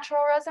is a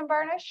natural resin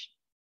varnish,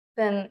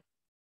 then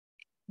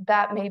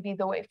that may be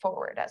the way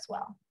forward as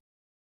well.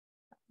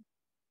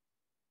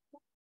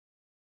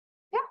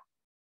 Yeah.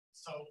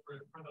 So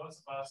for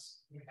those of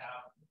us who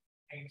have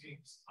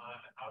paintings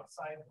on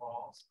outside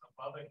walls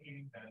above a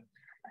heating vent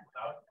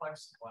without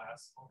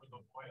plexiglass over the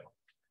oil,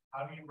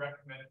 how do you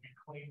recommend we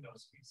clean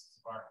those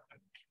pieces of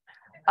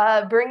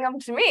art? Bring them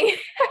to me.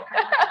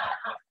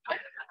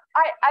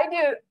 I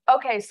do.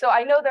 Okay, so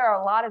I know there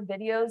are a lot of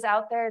videos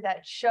out there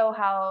that show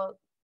how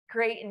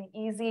great and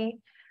easy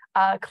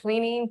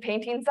cleaning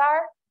paintings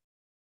are.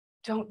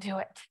 Don't do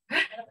it.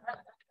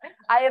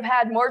 I have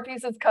had more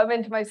pieces come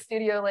into my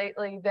studio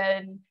lately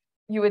than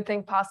you would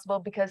think possible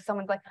because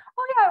someone's like,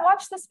 oh yeah, I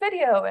watched this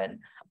video and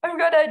I'm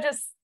gonna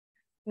just,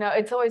 no,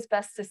 it's always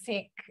best to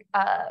seek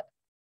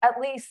at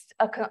least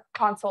a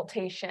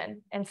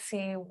consultation and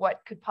see what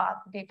could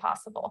be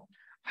possible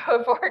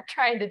before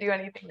trying to do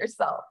anything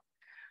yourself.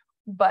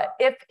 But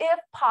if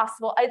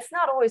possible, it's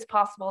not always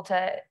possible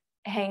to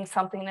hang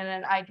something in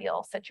an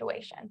ideal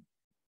situation,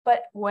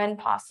 but when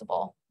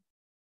possible,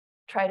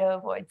 try to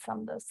avoid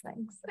some of those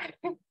things.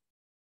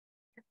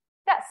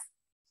 Yes.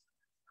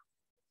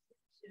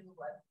 To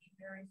be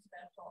very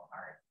special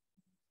art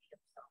of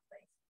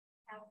something.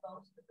 Have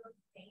most of those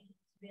paintings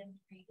been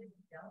treated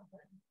and dealt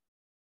with?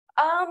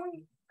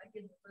 Like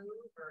in the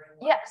Louvre or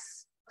in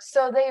Yes.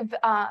 So they've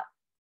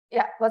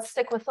yeah, let's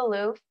stick with the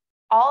Louvre.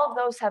 All of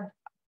those have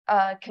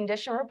a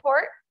condition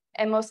report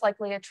and most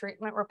likely a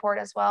treatment report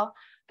as well.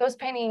 Those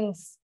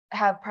paintings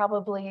have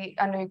probably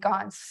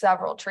undergone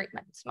several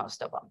treatments,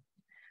 most of them.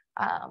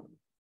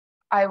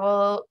 I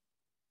will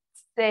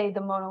say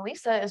the Mona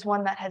Lisa is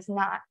one that has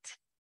not.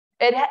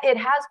 It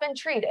has been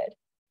treated,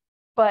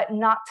 but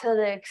not to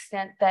the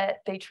extent that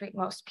they treat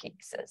most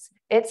pieces.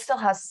 It still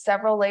has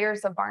several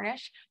layers of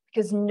varnish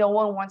because no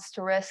one wants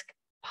to risk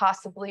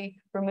possibly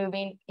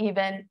removing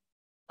even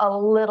a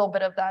little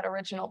bit of that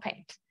original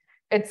paint.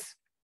 It's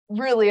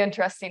really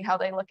interesting how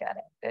they look at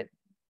it.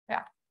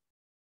 Yeah.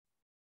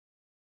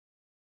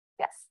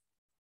 Yes.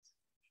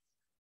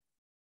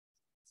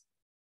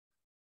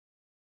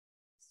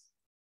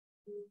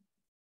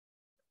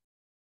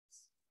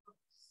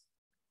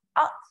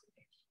 Oh,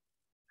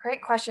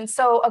 great question.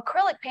 So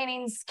acrylic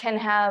paintings can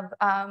have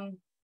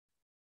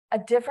a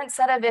different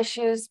set of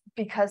issues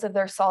because of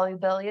their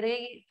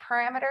solubility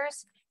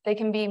parameters. They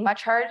can be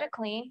much harder to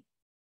clean.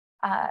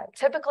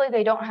 Typically,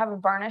 they don't have a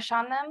varnish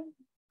on them,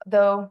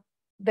 though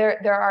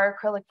there are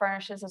acrylic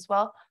varnishes as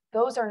well.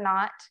 Those are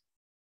not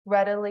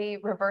readily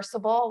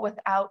reversible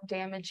without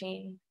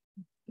damaging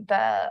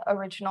the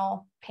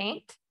original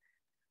paint.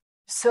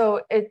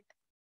 So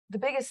the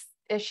biggest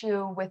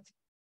issue with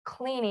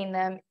cleaning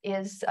them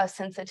is a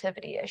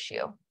sensitivity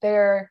issue.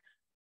 There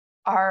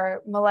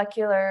are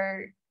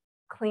molecular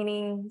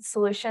cleaning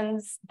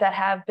solutions that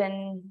have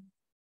been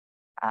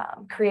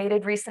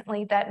created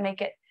recently that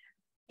make it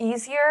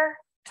easier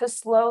to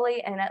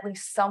slowly and at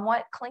least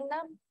somewhat clean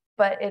them,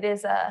 but it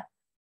is a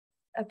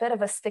bit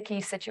of a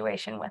sticky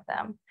situation with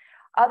them.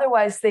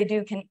 Otherwise,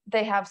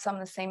 they have some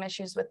of the same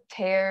issues with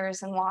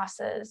tears and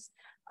losses,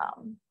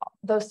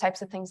 those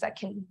types of things that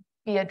can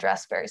be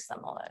addressed very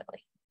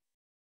similarly.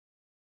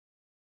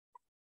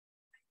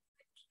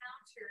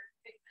 Counter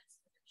pigments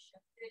that have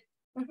shifted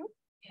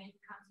in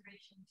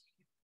conservation to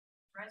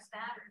address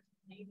that or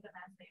leave them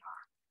as they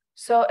are?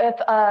 So if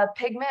a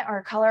pigment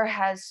or color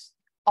has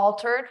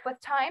altered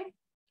with time,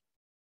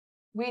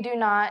 we do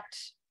not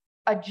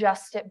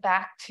adjust it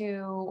back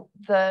to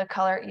the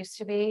color it used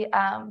to be.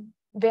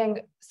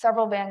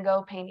 Several Van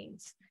Gogh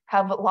paintings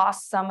have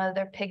lost some of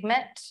their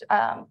pigment.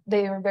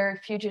 They were very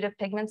fugitive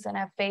pigments and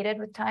have faded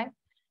with time.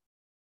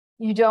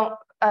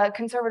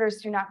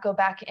 Conservators do not go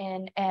back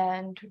in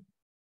and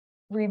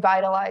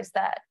revitalize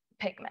that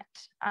pigment.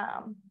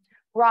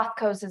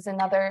 Rothko's is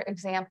another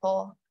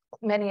example.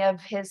 Many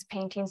of his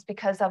paintings,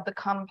 because of the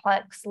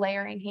complex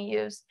layering he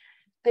used,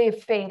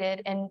 they've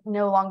faded and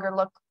no longer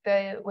look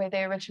the way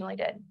they originally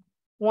did.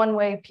 One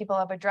way people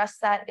have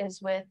addressed that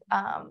is with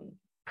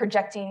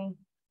projecting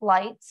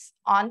lights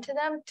onto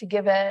them to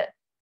give a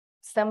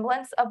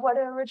semblance of what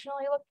it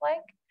originally looked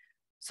like.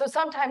 So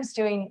sometimes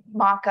doing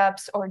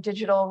mock-ups or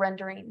digital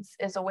renderings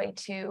is a way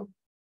to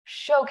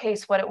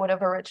showcase what it would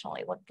have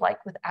originally looked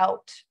like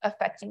without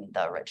affecting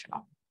the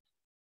original.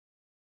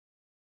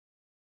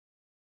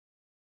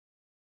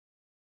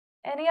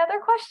 Any other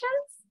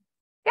questions?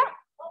 Yeah.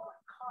 What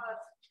would cause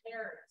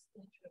tears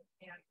into a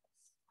canvas?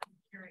 I'm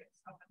curious.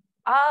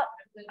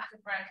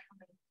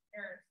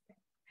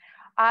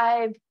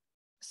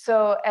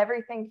 So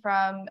everything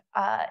from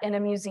in a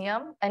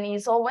museum, an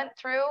easel went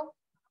through.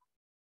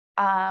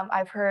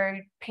 I've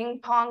heard ping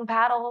pong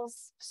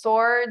paddles,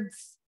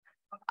 swords,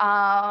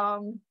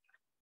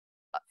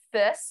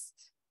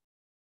 fist.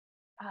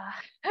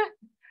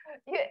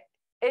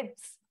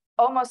 It's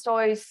almost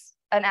always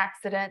an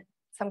accident,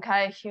 some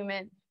kind of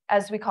human,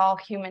 as we call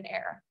human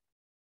error.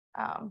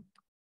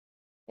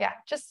 Yeah,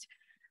 just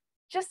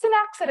an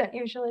accident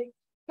usually.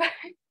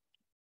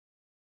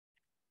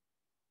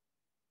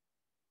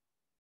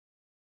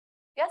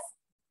 Yes?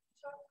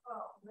 Talk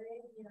about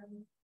radium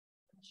and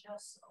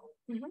gesso.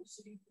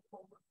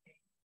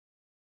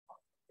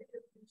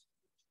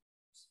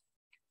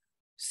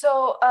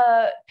 So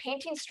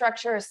painting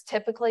structure is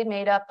typically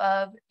made up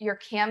of your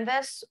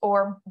canvas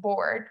or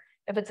board.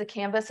 If it's a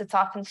canvas, it's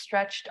often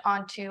stretched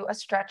onto a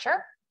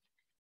stretcher.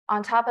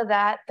 On top of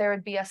that, there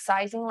would be a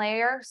sizing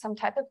layer, some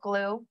type of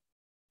glue,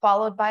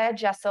 followed by a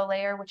gesso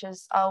layer, which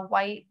is a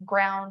white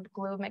ground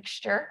glue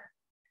mixture.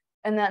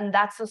 And then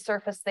that's the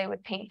surface they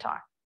would paint on.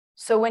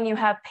 So when you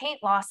have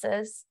paint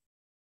losses,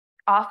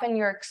 often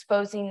you're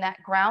exposing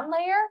that ground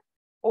layer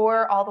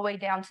or all the way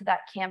down to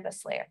that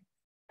canvas layer.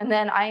 And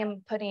then I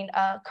am putting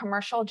a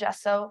commercial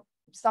gesso,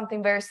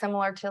 something very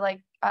similar to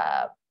like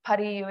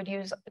putty you would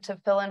use to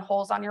fill in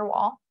holes on your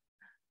wall,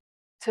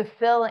 to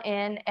fill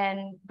in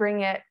and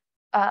bring it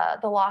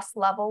the loss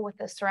level with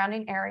the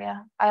surrounding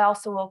area. I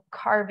also will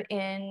carve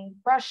in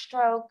brush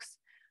strokes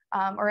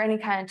or any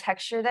kind of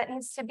texture that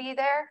needs to be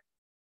there.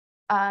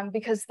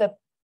 Because the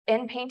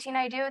in painting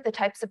I do, the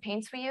types of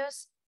paints we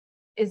use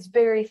is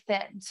very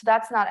thin. So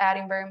that's not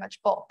adding very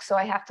much bulk. So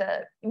I have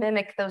to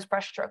mimic those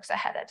brush strokes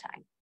ahead of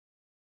time.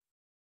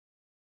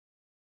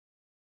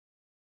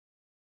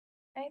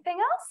 Anything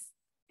else?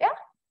 Yeah.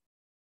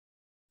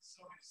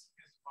 So is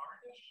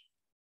varnish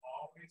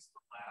always the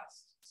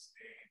last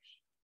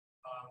stage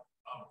of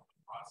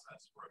the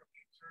process for a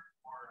painter?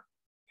 Or,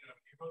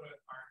 if you go to an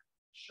art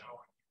show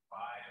and you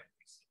buy a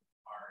piece of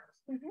art,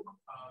 can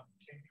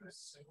you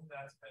assume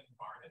that's been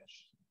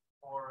varnished?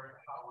 Or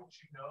how would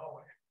you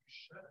know if you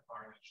should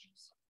varnish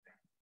something?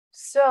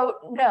 So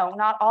no,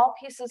 not all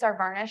pieces are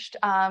varnished.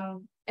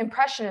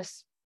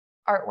 Impressionist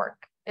artwork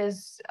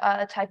is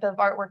a type of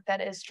artwork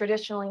that is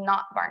traditionally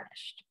not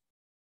varnished.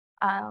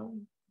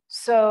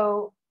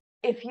 So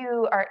if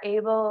you are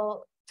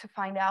able to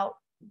find out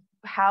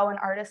how an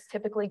artist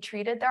typically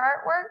treated their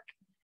artwork,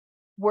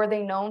 were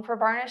they known for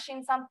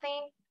varnishing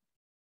something?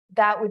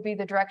 that would be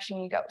the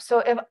direction you go. So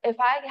if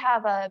I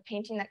have a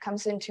painting that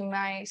comes into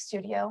my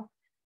studio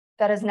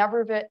that has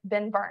never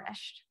been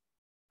varnished,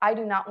 I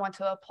do not want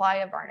to apply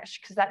a varnish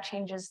because that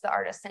changes the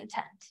artist's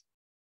intent.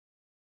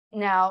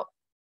 Now,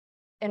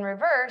 in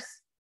reverse,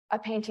 a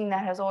painting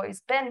that has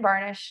always been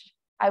varnished,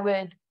 I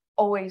would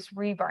always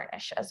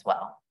revarnish as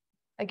well.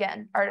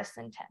 Again, artist's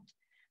intent.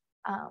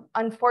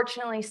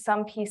 Unfortunately,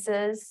 some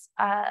pieces,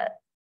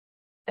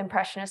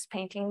 Impressionist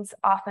paintings,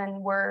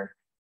 often were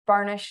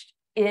varnished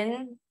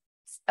in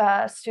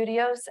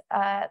studios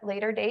at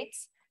later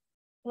dates,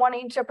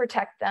 wanting to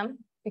protect them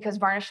because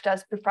varnish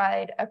does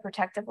provide a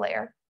protective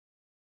layer.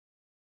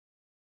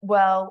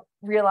 Well,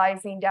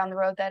 realizing down the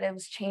road that it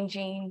was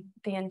changing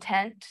the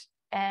intent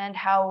and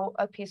how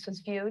a piece was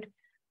viewed,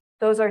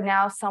 those are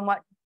now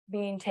somewhat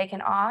being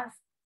taken off.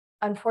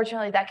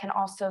 Unfortunately, that can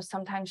also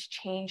sometimes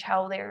change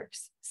how they're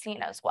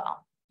seen as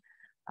well.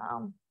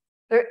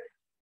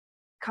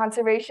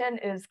 Conservation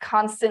is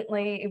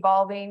constantly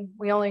evolving.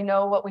 We only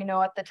know what we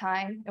know at the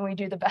time, and we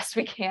do the best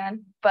we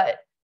can, but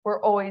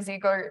we're always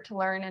eager to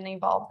learn and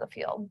evolve the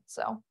field,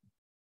 so.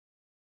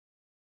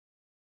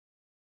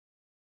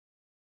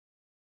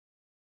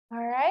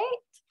 All right,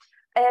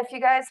 if you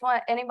guys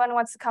want, anyone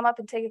wants to come up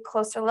and take a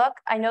closer look,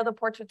 I know the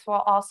portraits will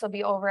also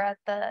be over at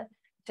the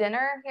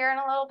dinner here in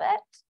a little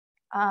bit.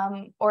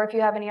 Or if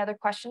you have any other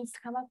questions to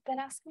come up and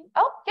ask me.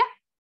 Oh, yeah.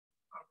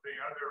 Of the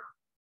other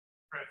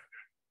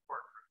president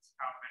portraits,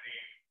 how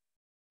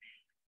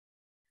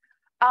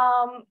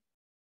many?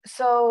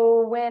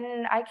 So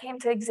when I came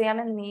to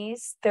examine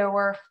these, there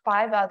were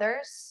 5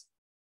 others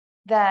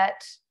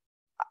that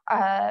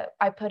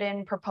I put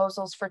in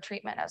proposals for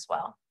treatment as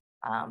well.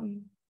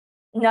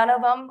 None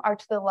of them are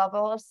to the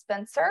level of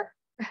Spencer.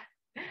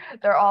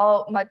 They're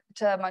all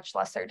to a much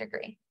lesser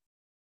degree.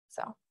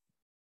 So.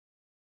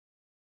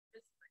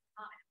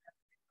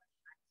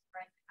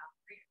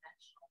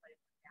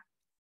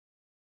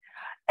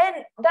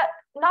 And that,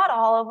 not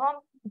all of them,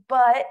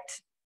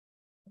 but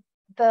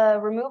the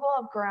removal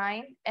of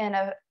grime and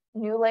a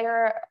new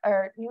layer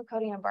or new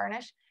coating and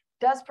varnish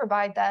does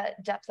provide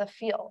that depth of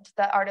field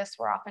that artists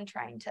were often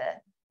trying to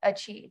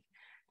achieve.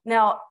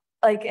 Now,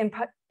 like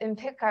in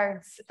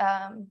Pickard's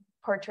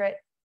portrait,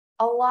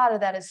 a lot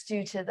of that is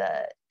due to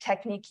the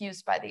technique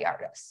used by the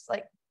artists.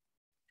 Like,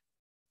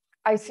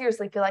 I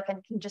seriously feel like I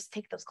can just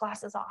take those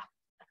glasses off.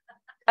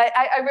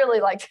 I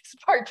really liked his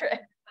portrait.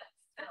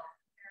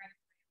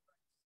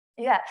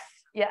 Yes,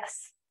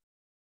 yes.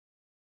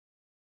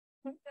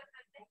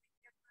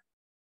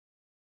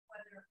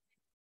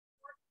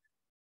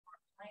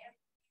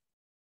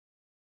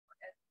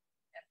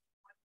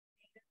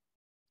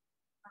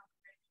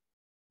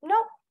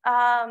 Nope.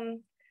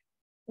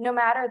 No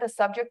matter the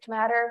subject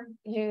matter,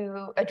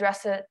 you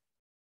address it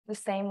the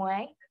same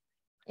way.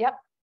 Yep.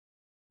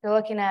 You're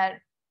looking at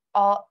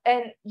all,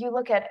 and you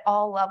look at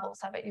all levels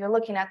of it. You're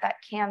looking at that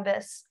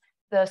canvas,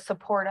 the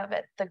support of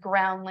it, the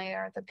ground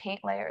layer, the paint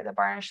layer, the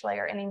varnish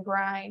layer, any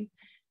grime,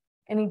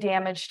 any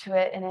damage to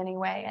it in any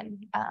way,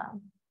 and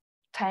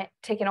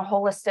taking a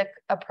holistic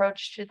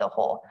approach to the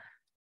whole,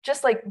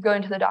 just like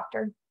going to the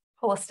doctor,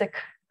 holistic.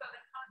 So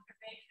the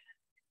conservation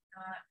is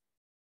not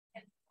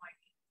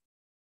pinpointing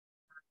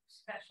or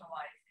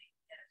specializing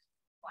in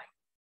like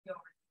your.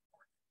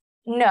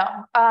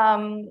 No,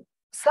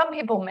 some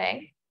people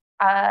may,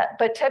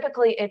 but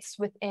typically it's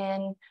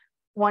within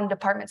one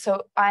department.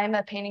 So I'm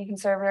a painting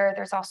conservator.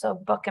 There's also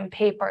book and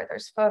paper,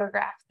 there's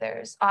photograph,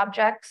 there's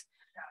objects,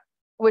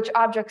 which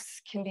objects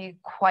can be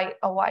quite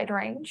a wide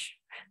range,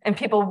 and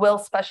people will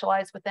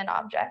specialize within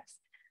objects.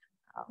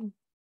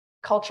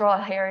 Cultural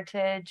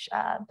heritage,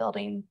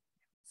 building,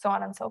 so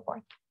on and so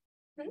forth.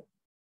 So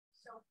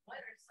what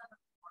are some of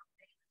the more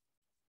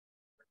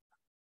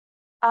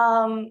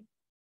famous?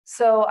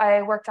 So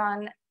I worked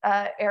on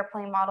an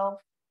airplane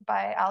model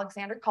by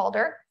Alexander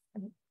Calder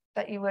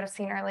that you would have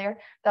seen earlier.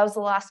 That was the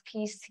last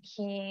piece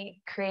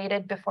he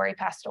created before he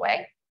passed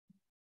away.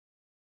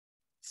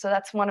 So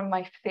that's one of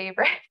my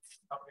favorites.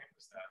 How big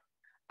was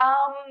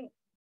that?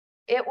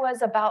 It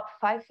was about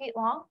 5 feet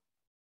long,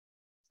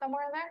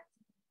 somewhere in there.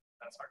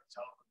 That's hard to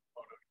tell from the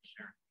photo you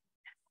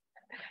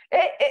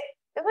shared.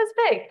 It was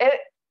big.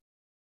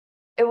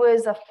 It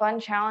was a fun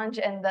challenge,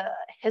 and the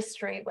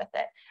history with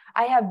it.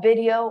 I have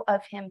video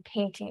of him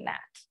painting that.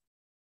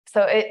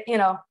 So it,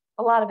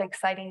 a lot of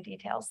exciting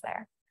details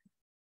there.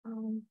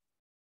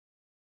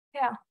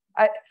 Yeah,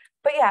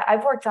 but yeah,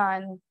 I've worked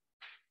on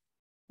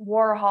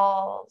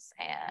Warhols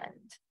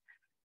and,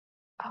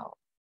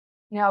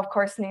 now of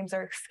course names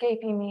are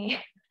escaping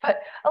me,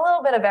 but a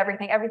little bit of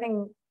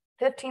everything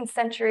 15th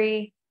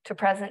century to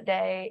present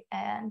day.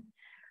 And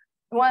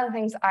one of the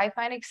things I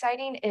find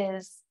exciting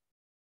is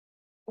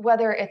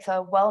whether it's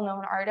a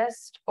well-known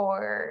artist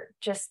or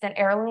just an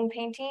heirloom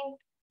painting,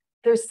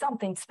 there's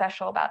something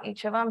special about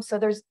each of them. So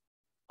there's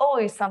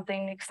always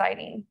something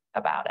exciting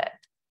about it.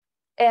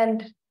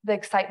 And the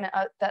excitement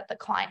that the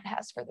client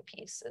has for the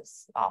piece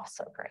is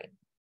also great.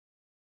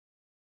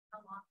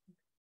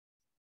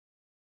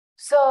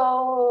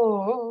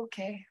 So,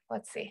 okay,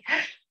 let's see.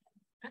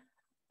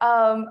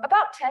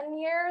 About 10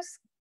 years,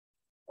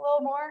 a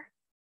little more,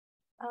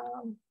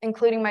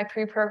 including my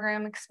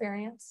pre-program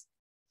experience.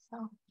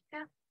 So,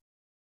 yeah.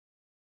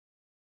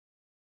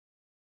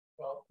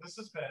 Well, this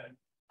has been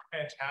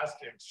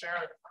fantastic.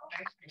 Sharon,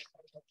 thank you so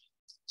much.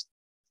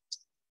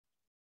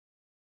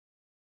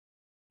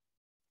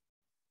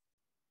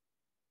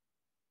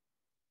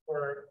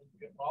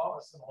 All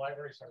of us in the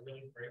libraries are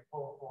really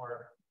grateful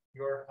for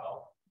your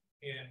help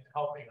in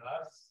helping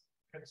us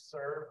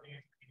conserve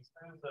these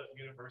pieces of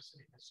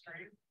university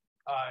history.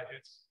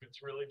 It's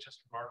really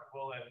just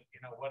remarkable, and you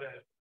know what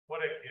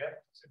a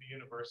gift to the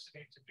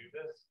university to do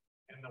this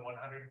in the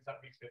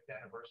 175th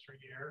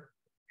anniversary year.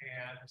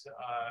 And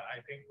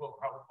I think we'll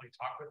probably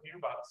talk with you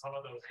about some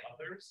of those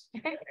others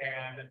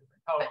and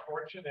how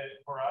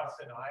fortunate for us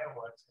in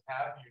Iowa to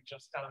have you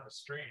just down the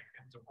street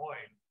in Des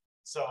Moines.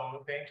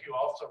 So thank you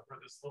also for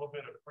this little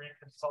bit of free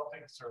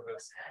consulting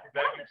service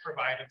that you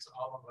provided to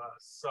all of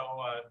us. So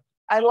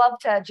I love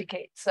to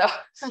educate. So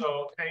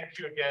thank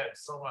you again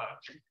so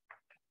much.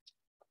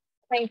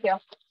 Thank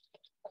you.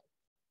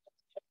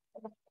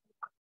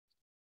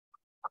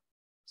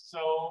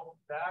 So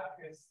that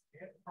is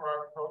it for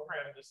our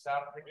program this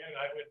afternoon.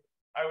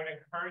 I would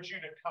encourage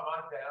you to come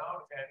on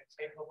down and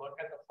take a look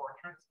at the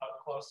portraits up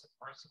close and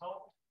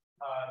personal.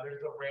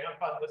 There's a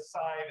ramp on this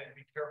side, and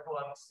be careful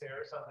on the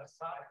stairs on this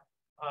side.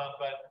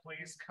 But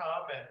please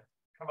come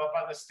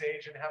on the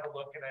stage and have a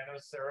look. And I know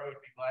Sarah would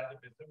be glad to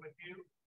visit with you.